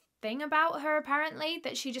this thing about her apparently,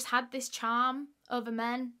 that she just had this charm over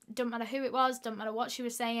men. Don't matter who it was, don't matter what she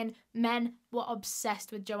was saying, men were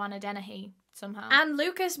obsessed with Joanna Dennehy somehow. And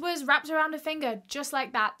Lukasz was wrapped around her finger just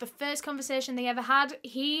like that. The first conversation they ever had,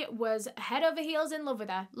 he was head over heels in love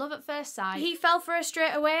with her. Love at first sight. He fell for her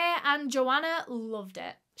straight away and Joanna loved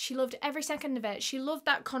it. She loved every second of it. She loved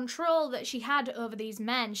that control that she had over these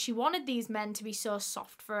men. She wanted these men to be so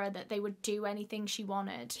soft for her that they would do anything she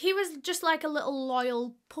wanted. He was just like a little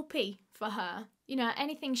loyal puppy for her. You know,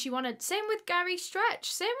 anything she wanted. Same with Gary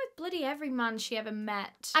Stretch. Same with bloody every man she ever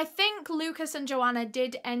met. I think Lukasz and Joanna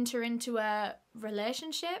did enter into a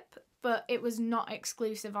relationship, but it was not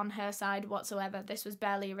exclusive on her side whatsoever. This was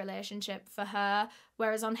barely a relationship for her,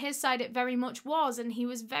 whereas on his side it very much was, and he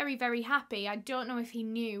was very, very happy. I don't know if he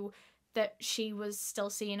knew that she was still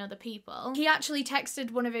seeing other people. He actually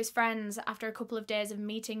texted one of his friends after a couple of days of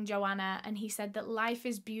meeting Joanna, and he said that life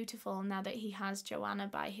is beautiful now that he has Joanna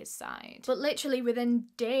by his side. But literally within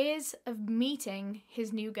days of meeting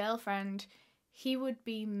his new girlfriend, he would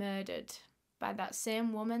be murdered by that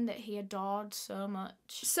same woman that he adored so much.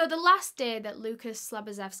 So the last day that Lukasz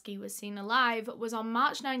Slaboszewski was seen alive was on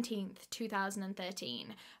March 19th,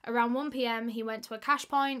 2013. Around 1 PM, he went to a cash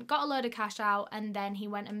point, got a load of cash out, and then he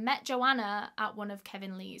went and met Joanna at one of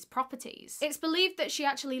Kevin Lee's properties. It's believed that she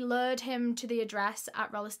actually lured him to the address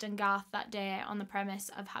at Rolleston Garth that day on the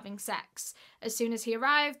premise of having sex. As soon as he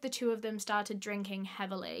arrived, the two of them started drinking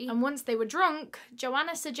heavily. And once they were drunk,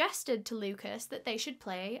 Joanna suggested to Lukasz that they should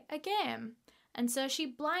play a game. And so she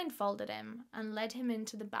blindfolded him and led him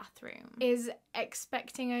into the bathroom. Is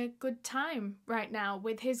expecting a good time right now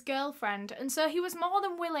with his girlfriend. And so he was more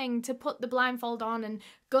than willing to put the blindfold on and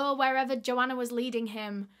go wherever Joanna was leading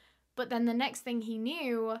him. But then the next thing he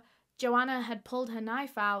knew, Joanna had pulled her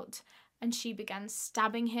knife out and she began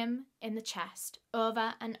stabbing him in the chest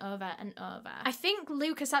over and over and over. I think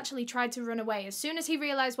Lukasz actually tried to run away. As soon as he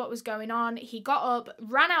realised what was going on, he got up,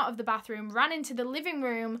 ran out of the bathroom, ran into the living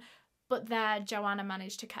room, but there Joanna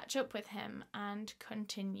managed to catch up with him and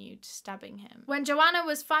continued stabbing him. When Joanna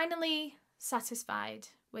was finally satisfied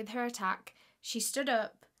with her attack, she stood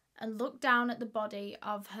up and looked down at the body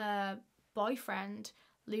of her boyfriend,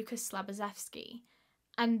 Lukasz Slaboszewski.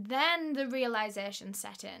 And then the realisation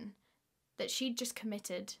set in that she'd just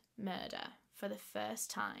committed murder for the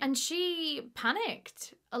first time. And she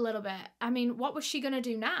panicked a little bit. I mean, what was she going to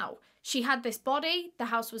do now? She had this body, the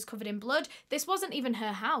house was covered in blood. This wasn't even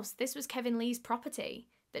her house. This was Kevin Lee's property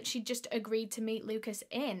that she just agreed to meet Lukasz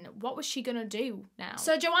in. What was she going to do now?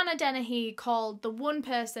 So Joanna Dennehy called the one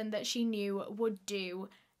person that she knew would do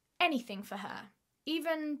anything for her,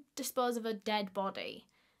 even dispose of a dead body.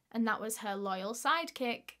 And that was her loyal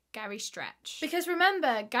sidekick, Gary Stretch. Because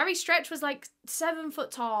remember, Gary Stretch was like 7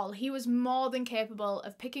 foot tall. He was more than capable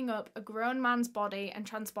of picking up a grown man's body and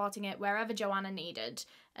transporting it wherever Joanna needed.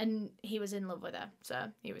 And he was in love with her, so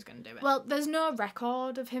he was going to do it. Well, there's no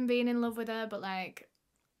record of him being in love with her, but like,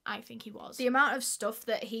 I think he was. The amount of stuff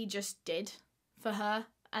that he just did for her,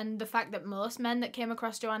 and the fact that most men that came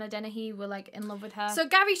across Joanna Dennehy were like in love with her. So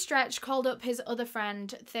Gary Stretch called up his other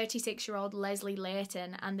friend, 36-year-old Leslie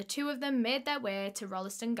Layton, and the two of them made their way to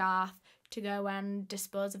Rolleston Garth to go and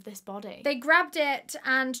dispose of this body. They grabbed it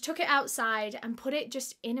and took it outside and put it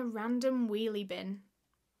just in a random wheelie bin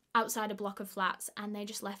outside a block of flats, and they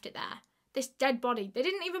just left it there. This dead body. They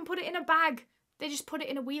didn't even put it in a bag. They just put it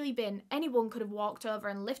in a wheelie bin. Anyone could have walked over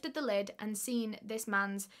and lifted the lid and seen this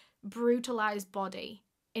man's brutalised body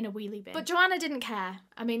in a wheelie bin. But Joanna didn't care.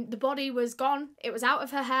 I mean, the body was gone. It was out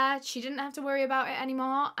of her hair. She didn't have to worry about it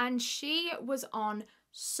anymore. And she was on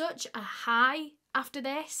such a high after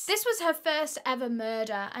this. This was her first ever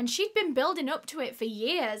murder, and she'd been building up to it for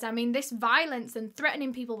years. I mean, this violence and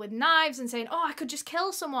threatening people with knives and saying, oh, I could just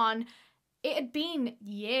kill someone. It had been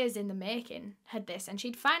years in the making, had this, and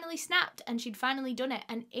she'd finally snapped and she'd finally done it,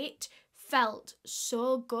 and it felt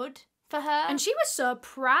so good for her. And she was so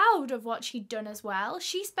proud of what she'd done as well.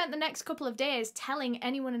 She spent the next couple of days telling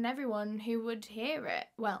anyone and everyone who would hear it.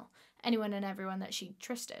 Well, anyone and everyone that she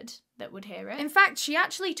trusted that would hear it. In fact, she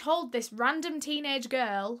actually told this random teenage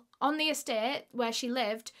girl on the estate where she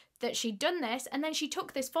lived that she'd done this, and then she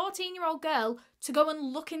took this 14-year-old girl to go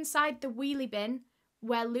and look inside the wheelie bin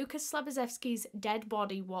where Lukasz Slaboszewski's dead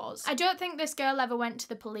body was. I don't think this girl ever went to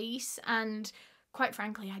the police, and quite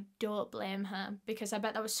frankly, I don't blame her, because I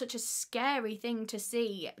bet that was such a scary thing to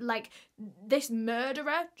see. Like, this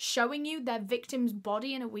murderer showing you their victim's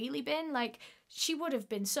body in a wheelie bin, like, she would have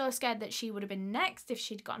been so scared that she would have been next if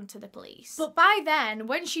she'd gone to the police. But by then,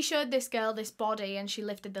 when she showed this girl this body and she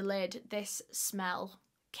lifted the lid, this smell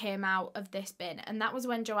came out of this bin, and that was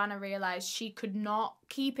when Joanna realised she could not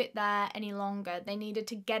keep it there any longer. They needed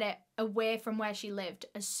to get it away from where she lived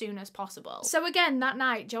as soon as possible. So again, that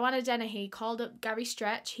night, Joanna Dennehy called up Gary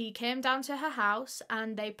Stretch. He came down to her house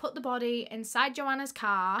and they put the body inside Joanna's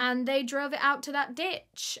car and they drove it out to that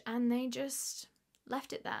ditch and they just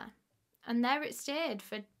left it there. And there it stayed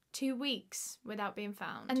for 2 weeks without being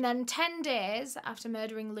found. And then 10 days after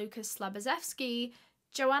murdering Lukasz Slaboszewski,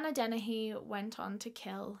 Joanna Dennehy went on to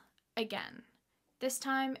kill again. This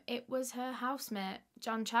time it was her housemate,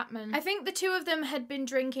 John Chapman. I think the two of them had been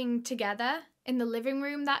drinking together in the living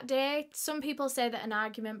room that day. Some people say that an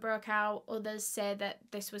argument broke out, others say that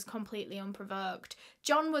this was completely unprovoked.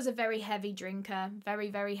 John was a very heavy drinker,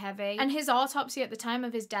 very, very heavy, and his autopsy at the time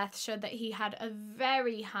of his death showed that he had a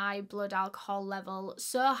very high blood alcohol level,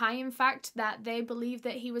 so high in fact that they believe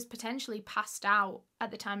that he was potentially passed out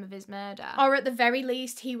at the time of his murder. Or at the very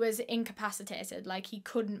least, he was incapacitated, like he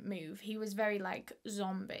couldn't move. He was very like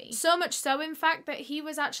zombie. So much so in fact that he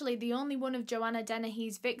was actually the only one of Joanna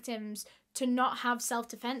Dennehy's victims to not have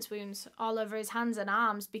self-defense wounds all over his hands and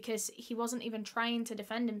arms, because he wasn't even trying to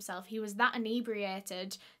defend himself. He was that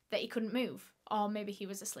inebriated that he couldn't move, or maybe he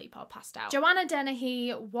was asleep or passed out. Joanna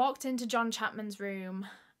Dennehy walked into John Chapman's room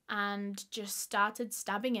and just started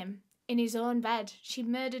stabbing him in his own bed. She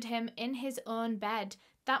murdered him in his own bed.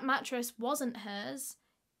 That mattress wasn't hers,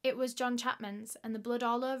 it was John Chapman's, and the blood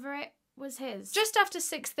all over it was his. Just after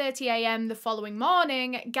 6:30 a.m. the following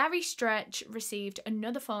morning, Gary Stretch received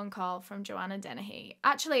another phone call from Joanna Dennehy.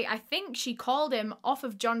 Actually, I think she called him off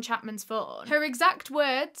of John Chapman's phone. Her exact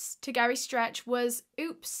words to Gary Stretch was,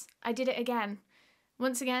 "Oops, I did it again."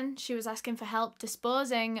 Once again, she was asking for help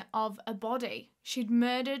disposing of a body. She'd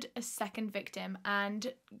murdered a second victim,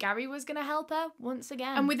 and Gary was going to help her once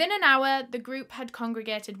again. And within an hour, the group had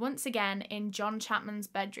congregated once again in John Chapman's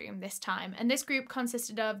bedroom this time. And this group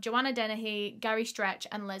consisted of Joanna Dennehy, Gary Stretch,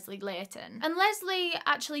 and Leslie Layton. And Leslie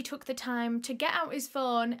actually took the time to get out his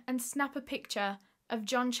phone and snap a picture of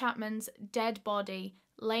John Chapman's dead body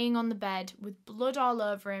laying on the bed with blood all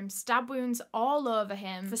over him, stab wounds all over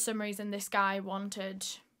him. For some reason, this guy wanted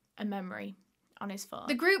a memory on his phone.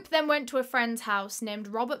 The group then went to a friend's house named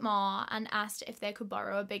Robert Moore and asked if they could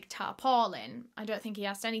borrow a big tarpaulin. I don't think he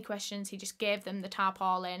asked any questions, he just gave them the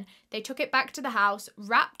tarpaulin. They took it back to the house,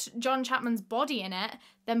 wrapped John Chapman's body in it,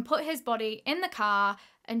 then put his body in the car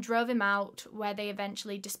and drove him out, where they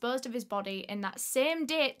eventually disposed of his body in that same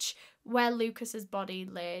ditch where Lukasz's body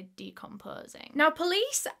lay decomposing. Now,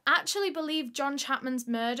 police actually believe John Chapman's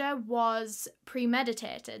murder was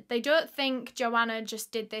premeditated. They don't think Joanna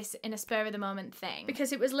just did this in a spur-of-the-moment thing,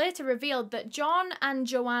 because it was later revealed that John and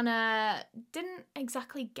Joanna didn't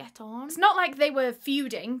exactly get on. It's not like they were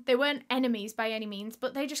feuding, they weren't enemies by any means,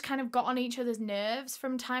 but they just kind of got on each other's nerves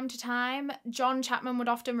from time to time. John Chapman would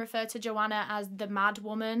often refer to Joanna as the mad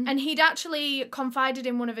woman, and he'd actually confided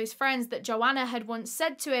in one of his friends that Joanna had once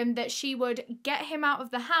said to him that she would get him out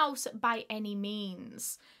of the house by any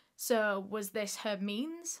means. So was this her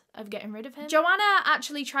means of getting rid of him? Joanna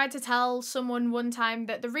actually tried to tell someone one time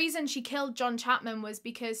that the reason she killed John Chapman was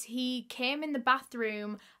because he came in the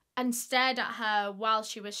bathroom and stared at her while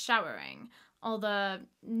she was showering. Although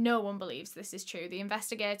no one believes this is true. The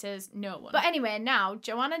investigators, no one. But anyway, now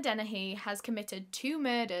Joanna Dennehy has committed 2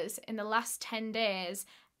 murders in the last 10 days,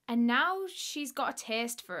 and now she's got a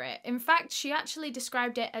taste for it. In fact, she actually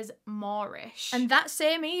described it as Moorish. And that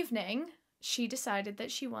same evening, she decided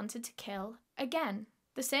that she wanted to kill again.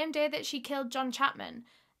 The same day that she killed John Chapman.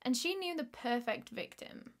 And she knew the perfect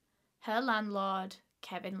victim. Her landlord,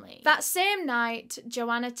 Kevin Lee. That same night,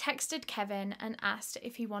 Joanna texted Kevin and asked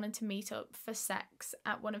if he wanted to meet up for sex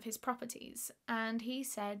at one of his properties, and he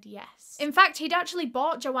said yes. In fact, he'd actually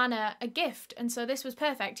bought Joanna a gift, and so this was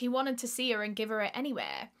perfect. He wanted to see her and give her it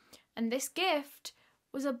anyway. And this gift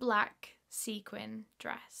was a black sequin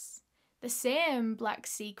dress. The same black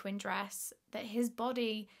sequin dress that his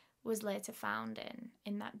body was later found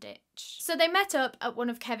in that ditch. So they met up at one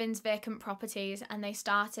of Kevin's vacant properties and they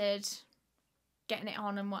started getting it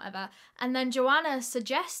on and whatever. And then Joanna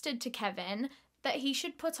suggested to Kevin that he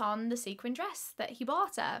should put on the sequin dress that he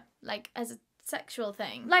bought her, like as a sexual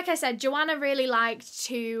thing. Like I said, Joanna really liked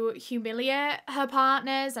to humiliate her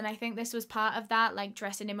partners, and I think this was part of that, like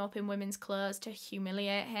dressing him up in women's clothes to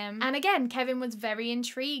humiliate him. And again, Kevin was very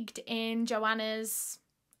intrigued in Joanna's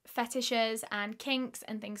fetishes and kinks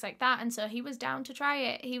and things like that, and so he was down to try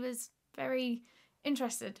it. He was very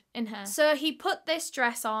interested in her. So he put this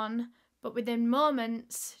dress on, but within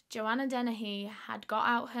moments, Joanna Dennehy had got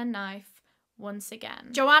out her knife once again.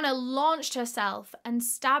 Joanna launched herself and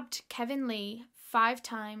stabbed Kevin Lee 5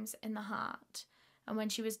 times in the heart. And when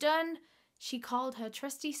she was done, she called her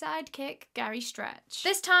trusty sidekick, Gary Stretch.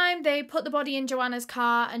 This time, they put the body in Joanna's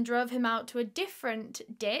car and drove him out to a different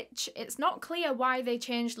ditch. It's not clear why they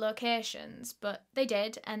changed locations, but they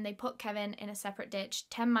did, and they put Kevin in a separate ditch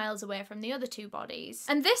 10 miles away from the other 2 bodies.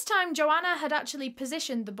 And this time, Joanna had actually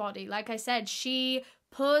positioned the body. Like I said, she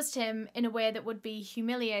posed him in a way that would be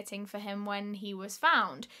humiliating for him when he was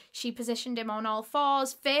found. She positioned him on all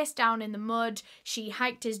 4s, face down in the mud. She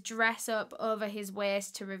hiked his dress up over his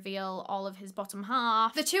waist to reveal all of his bottom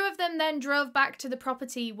half. The 2 of them then drove back to the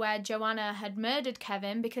property where Joanna had murdered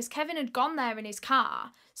Kevin because Kevin had gone there in his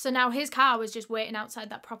car. So now his car was just waiting outside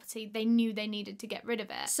that property. They knew they needed to get rid of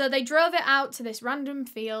it. So they drove it out to this random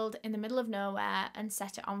field in the middle of nowhere and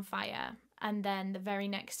set it on fire. And then the very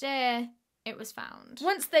next day, it was found.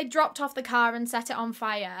 Once they dropped off the car and set it on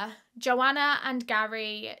fire, Joanna and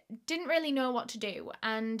Gary didn't really know what to do,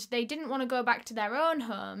 and they didn't want to go back to their own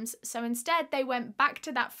homes, so instead they went back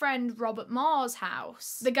to that friend Robert Moore's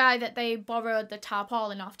house, the guy that they borrowed the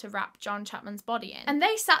tarpaulin off to wrap John Chapman's body in. And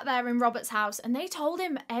they sat there in Robert's house and they told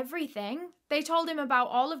him everything. They told him about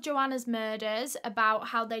all of Joanna's murders, about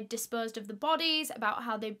how they'd disposed of the bodies, about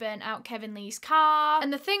how they burnt out Kevin Lee's car.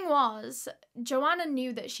 And the thing was, Joanna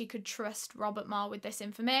knew that she could trust Robert Moore with this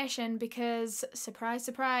information because, surprise,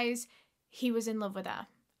 surprise, he was in love with her.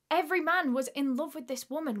 Every man was in love with this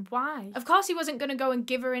woman. Why? Of course he wasn't going to go and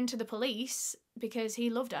give her into the police because he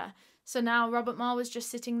loved her. So now Robert Moore was just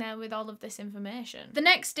sitting there with all of this information. The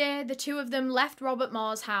next day, the 2 of them left Robert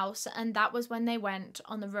Moore's house, and that was when they went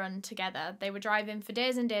on the run together. They were driving for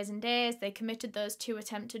days and days and days. They committed those 2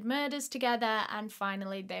 attempted murders together, and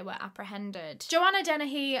finally they were apprehended. Joanna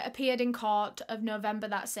Dennehy appeared in court of November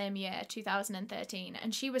that same year, 2013,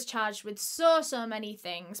 and she was charged with so many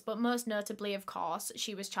things, but most notably, of course,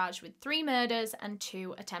 she was charged with 3 murders and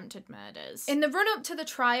 2 attempted murders. In the run-up to the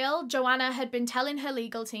trial, Joanna had been telling her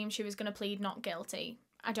legal team she was going to plead not guilty.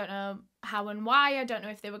 I don't know how and why. I don't know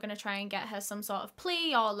if they were going to try and get her some sort of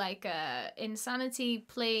plea or like a insanity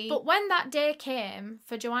plea. But when that day came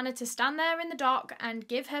for Joanna to stand there in the dock and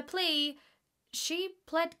give her plea, she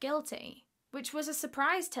pled guilty, which was a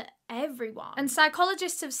surprise to everyone. And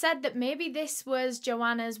psychologists have said that maybe this was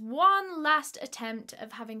Joanna's one last attempt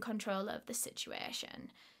of having control of the situation.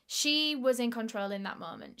 She was in control in that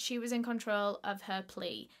moment. She was in control of her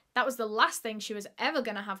plea. That was the last thing she was ever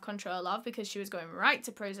going to have control of because she was going right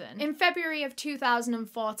to prison. In February of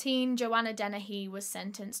 2014, Joanna Dennehy was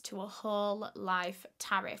sentenced to a whole life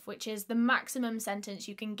tariff, which is the maximum sentence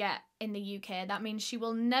you can get in the UK. That means she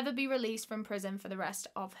will never be released from prison for the rest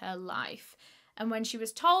of her life. And when she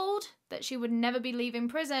was told that she would never be leaving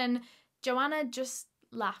prison, Joanna just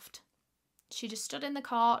laughed. She just stood in the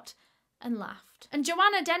court and laughed. And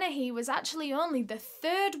Joanna Dennehy was actually only the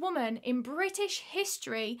 3rd woman in British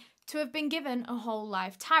history to have been given a whole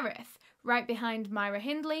life tariff, right behind Myra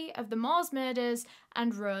Hindley of the Moores murders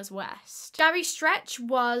and Rose West. Gary Stretch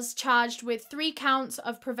was charged with 3 counts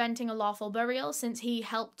of preventing a lawful burial since he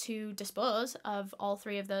helped to dispose of all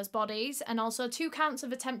 3 of those bodies, and also 2 counts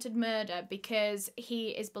of attempted murder because he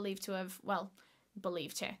is believed to have,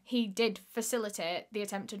 he did facilitate the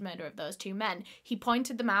attempted murder of those 2 men. He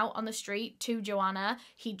pointed them out on the street to Joanna,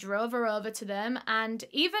 he drove her over to them, and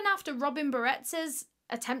even after Robin Beretz's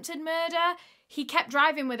attempted murder, he kept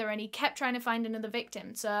driving with her and he kept trying to find another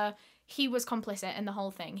victim. So he was complicit in the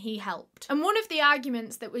whole thing. He helped. And one of the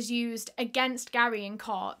arguments that was used against Gary in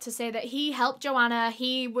court to say that he helped Joanna,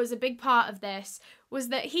 he was a big part of this, was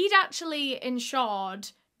that he'd actually insured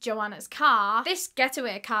Joanna's car, this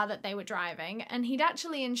getaway car that they were driving, and he'd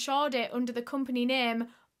actually insured it under the company name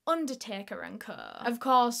Undertaker & Co. Of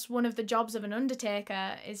course, one of the jobs of an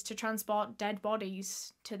undertaker is to transport dead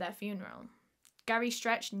bodies to their funeral. Gary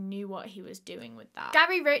Stretch knew what he was doing with that.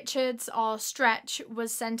 Gary Richards, or Stretch,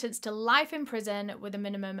 was sentenced to life in prison with a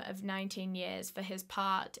minimum of 19 years for his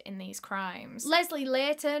part in these crimes. Leslie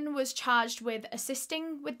Layton was charged with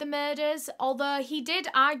assisting with the murders, although he did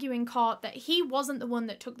argue in court that he wasn't the one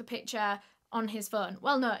that took the picture on his phone.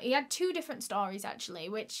 Well, no, he had two different stories actually,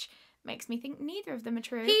 which makes me think neither of them are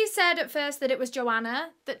true. He said at first that it was Joanna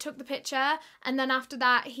that took the picture, and then after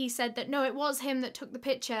that he said that no, it was him that took the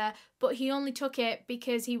picture, but he only took it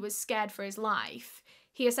because he was scared for his life.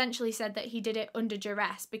 He essentially said that he did it under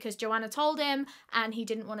duress because Joanna told him, and he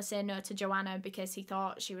didn't want to say no to Joanna because he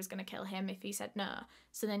thought she was going to kill him if he said no.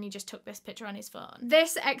 So then he just took this picture on his phone.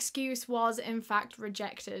 This excuse was in fact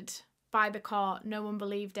rejected by the court. No one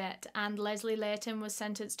believed it, and Leslie Layton was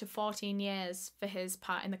sentenced to 14 years for his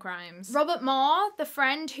part in the crimes. Robert Moore, the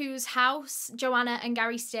friend whose house Joanna and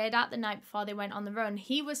Gary stayed at the night before they went on the run,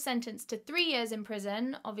 he was sentenced to 3 years in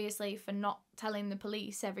prison, obviously for not telling the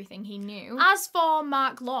police everything he knew. As for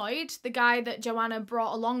Mark Lloyd, the guy that Joanna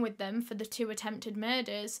brought along with them for the 2 attempted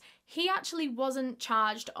murders, he actually wasn't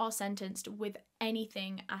charged or sentenced with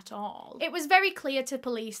anything at all. It was very clear to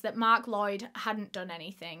police that Mark Lloyd hadn't done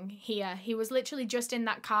anything here. He was literally just in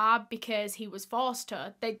that car because he was forced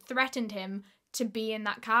to. They'd threatened him to be in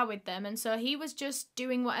that car with them, and so he was just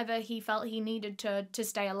doing whatever he felt he needed to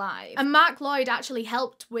stay alive. And Mark Lloyd actually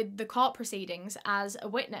helped with the court proceedings as a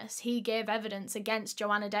witness. He gave evidence against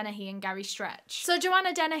Joanna Dennehy and Gary Stretch. So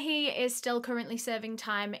Joanna Dennehy is still currently serving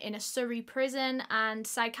time in a Surrey prison, and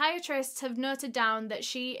psychiatrists have noted down that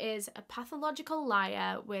she is a pathological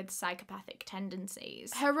liar with psychopathic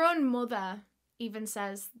tendencies. Her own mother even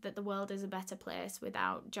says that the world is a better place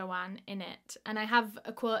without Joanne in it. And I have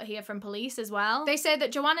a quote here from police as well. They say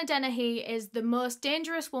that Joanna Dennehy is the most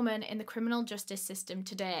dangerous woman in the criminal justice system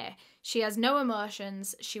today. She has no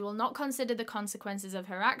emotions, she will not consider the consequences of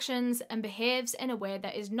her actions, and behaves in a way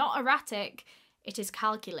that is not erratic, it is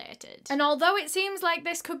calculated. And although it seems like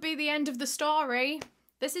this could be the end of the story,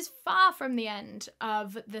 this is far from the end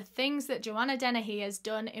of the things that Joanna Dennehy has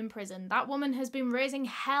done in prison. That woman has been raising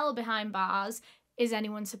hell behind bars. Is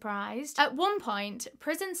anyone surprised? At one point,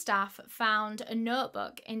 prison staff found a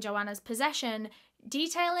notebook in Joanna's possession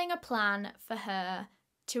detailing a plan for her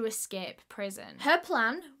to escape prison. Her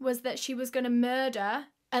plan was that she was going to murder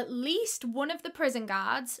at least one of the prison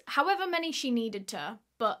guards, however many she needed to,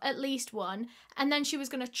 but at least one, and then she was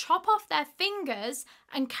going to chop off their fingers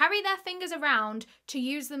and carry their fingers around to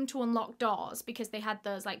use them to unlock doors because they had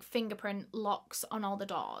those like fingerprint locks on all the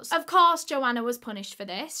doors. Of course, Joanna was punished for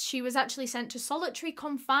this. She was actually sent to solitary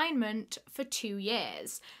confinement for 2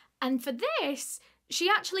 years. And for this, she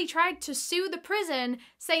actually tried to sue the prison,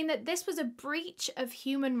 saying that this was a breach of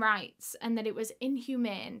human rights and that it was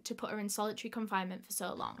inhumane to put her in solitary confinement for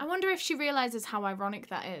so long. I wonder if she realises how ironic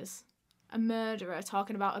that is. A murderer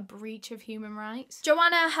talking about a breach of human rights.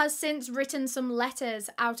 Joanna has since written some letters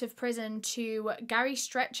out of prison to Gary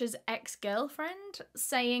Stretch's ex-girlfriend,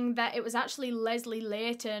 saying that it was actually Leslie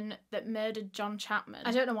Layton that murdered John Chapman.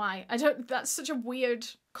 I don't know why. That's such a weird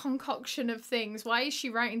concoction of things. Why is she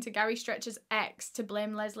writing to Gary Stretch's ex to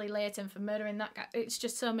blame Leslie Layton for murdering that guy? It's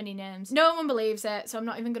just so many names. No one believes it, so I'm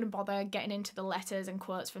not even going to bother getting into the letters and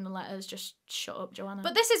quotes from the letters. Just shut up, Joanna.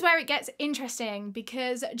 But this is where it gets interesting,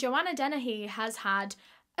 because Joanna Dennehy has had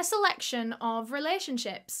a selection of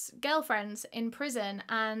relationships, girlfriends in prison,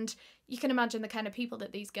 and you can imagine the kind of people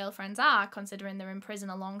that these girlfriends are, considering they're in prison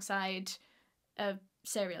alongside a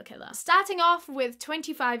serial killer. Starting off with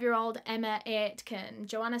 25-year-old Emma Aitken.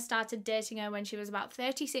 Joanna started dating her when she was about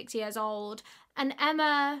 36 years old, and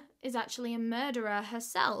Emma is actually a murderer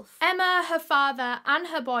herself. Emma, her father, and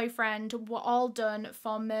her boyfriend were all done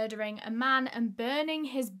for murdering a man and burning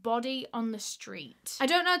his body on the street. I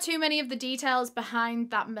don't know too many of the details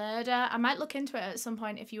behind that murder. I might look into it at some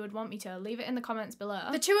point if you would want me to. Leave it in the comments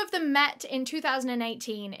below. The two of them met in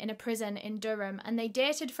 2018 in a prison in Durham, and they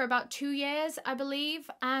dated for about 2 years, I believe,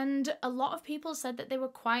 and a lot of people said that they were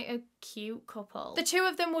quite a cute couple. The two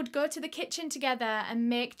of them would go to the kitchen together and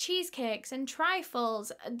make cheesecakes and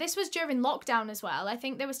trifles. This was during lockdown as well. I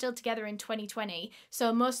think they were still together in 2020,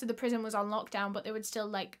 so most of the prison was on lockdown, but they would still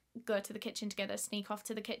like go to the kitchen together, sneak off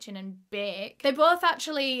to the kitchen and bake. They both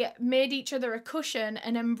actually made each other a cushion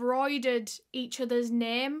and embroidered each other's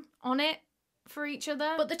name on it for each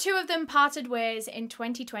other. But the two of them parted ways in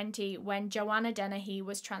 2020 when Joanna Dennehy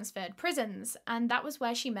was transferred prisons, and that was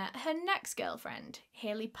where she met her next girlfriend,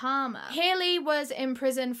 Hayley Palmer. Hayley was in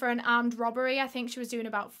prison for an armed robbery. I think she was doing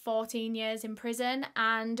about 14 years in prison,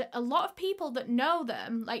 and a lot of people that know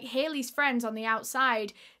them, like Hayley's friends on the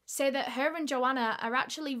outside, say that her and Joanna are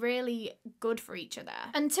actually really good for each other.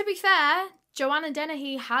 And to be fair, Joanna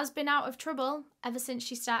Dennehy has been out of trouble ever since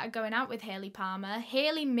she started going out with Hayley Palmer.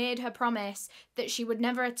 Hayley made her promise that she would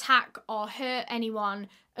never attack or hurt anyone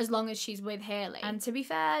as long as she's with Hayley. And to be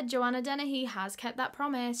fair, Joanna Dennehy has kept that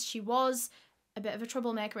promise. She was a bit of a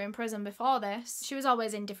troublemaker in prison before this. She was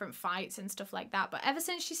always in different fights and stuff like that, but ever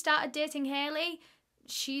since she started dating Hayley,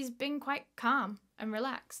 she's been quite calm and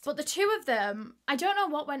relaxed. But the two of them, I don't know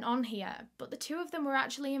what went on here, but the two of them were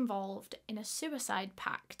actually involved in a suicide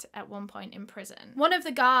pact at one point in prison. One of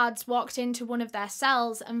the guards walked into one of their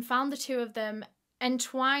cells and found the two of them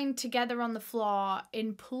entwined together on the floor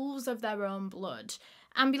in pools of their own blood.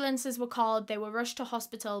 Ambulances were called, they were rushed to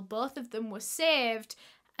hospital, both of them were saved,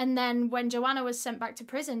 and then when Joanna was sent back to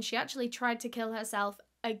prison, she actually tried to kill herself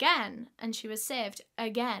again, and she was saved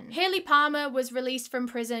again. Hayley Palmer was released from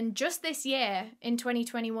prison just this year in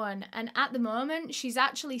 2021, and at the moment she's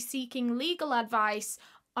actually seeking legal advice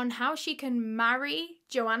on how she can marry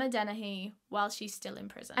Joanna Dennehy while she's still in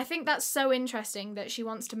prison. I think that's so interesting that she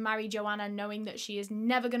wants to marry Joanna knowing that she is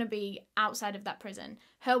never going to be outside of that prison.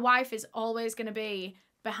 Her wife is always going to be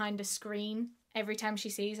behind a screen every time she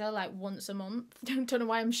sees her, like once a month. Don't know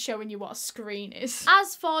why I'm showing you what a screen is.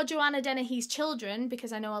 As for Joanna Dennehy's children,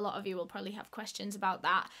 because I know a lot of you will probably have questions about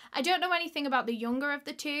that, I don't know anything about the younger of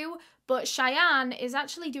the two, but Cheyenne is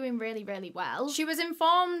actually doing really, really well. She was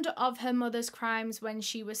informed of her mother's crimes when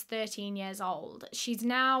she was 13 years old. She's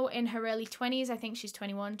now in her early 20s, I think she's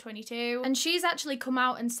 21, 22, and she's actually come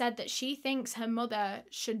out and said that she thinks her mother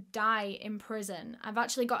should die in prison. I've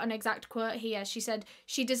actually got an exact quote here. She said,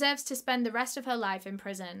 "She deserves to spend the rest of her life in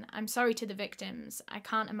prison. I'm sorry to the victims. I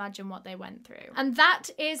can't imagine what they went through." And that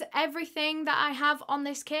is everything that I have on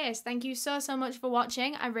this case. Thank you so much for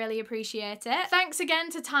watching. I really appreciate it. Thanks again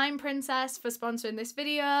to Time Princess for sponsoring this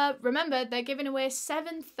video. Remember, they're giving away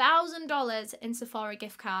 $7,000 in Sephora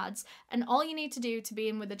gift cards, and all you need to do to be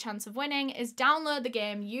in with a chance of winning is download the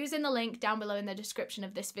game using the link down below in the description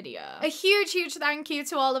of this video. A huge thank you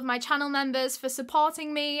to all of my channel members for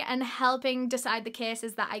supporting me and helping decide the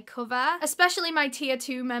cases that I cover, especially my tier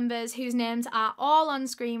 2 members whose names are all on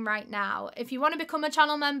screen right now. If you want to become a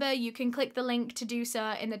channel member, you can click the link to do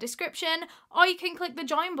so in the description, or you can click the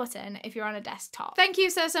join button if you're on a desktop. Thank you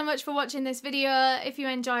so much for watching this video. If you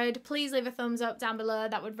enjoyed, please leave a thumbs up down below.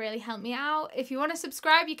 That would really help me out. If you want to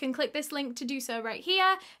subscribe, you can click this link to do so right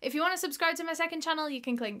here. If you want to subscribe to my second channel, you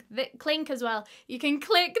can click as well. You can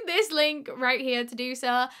click this link right here to do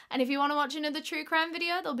so. And if you want to watch another true crime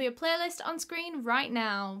video, there'll be a playlist on screen right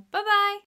now. Bye bye.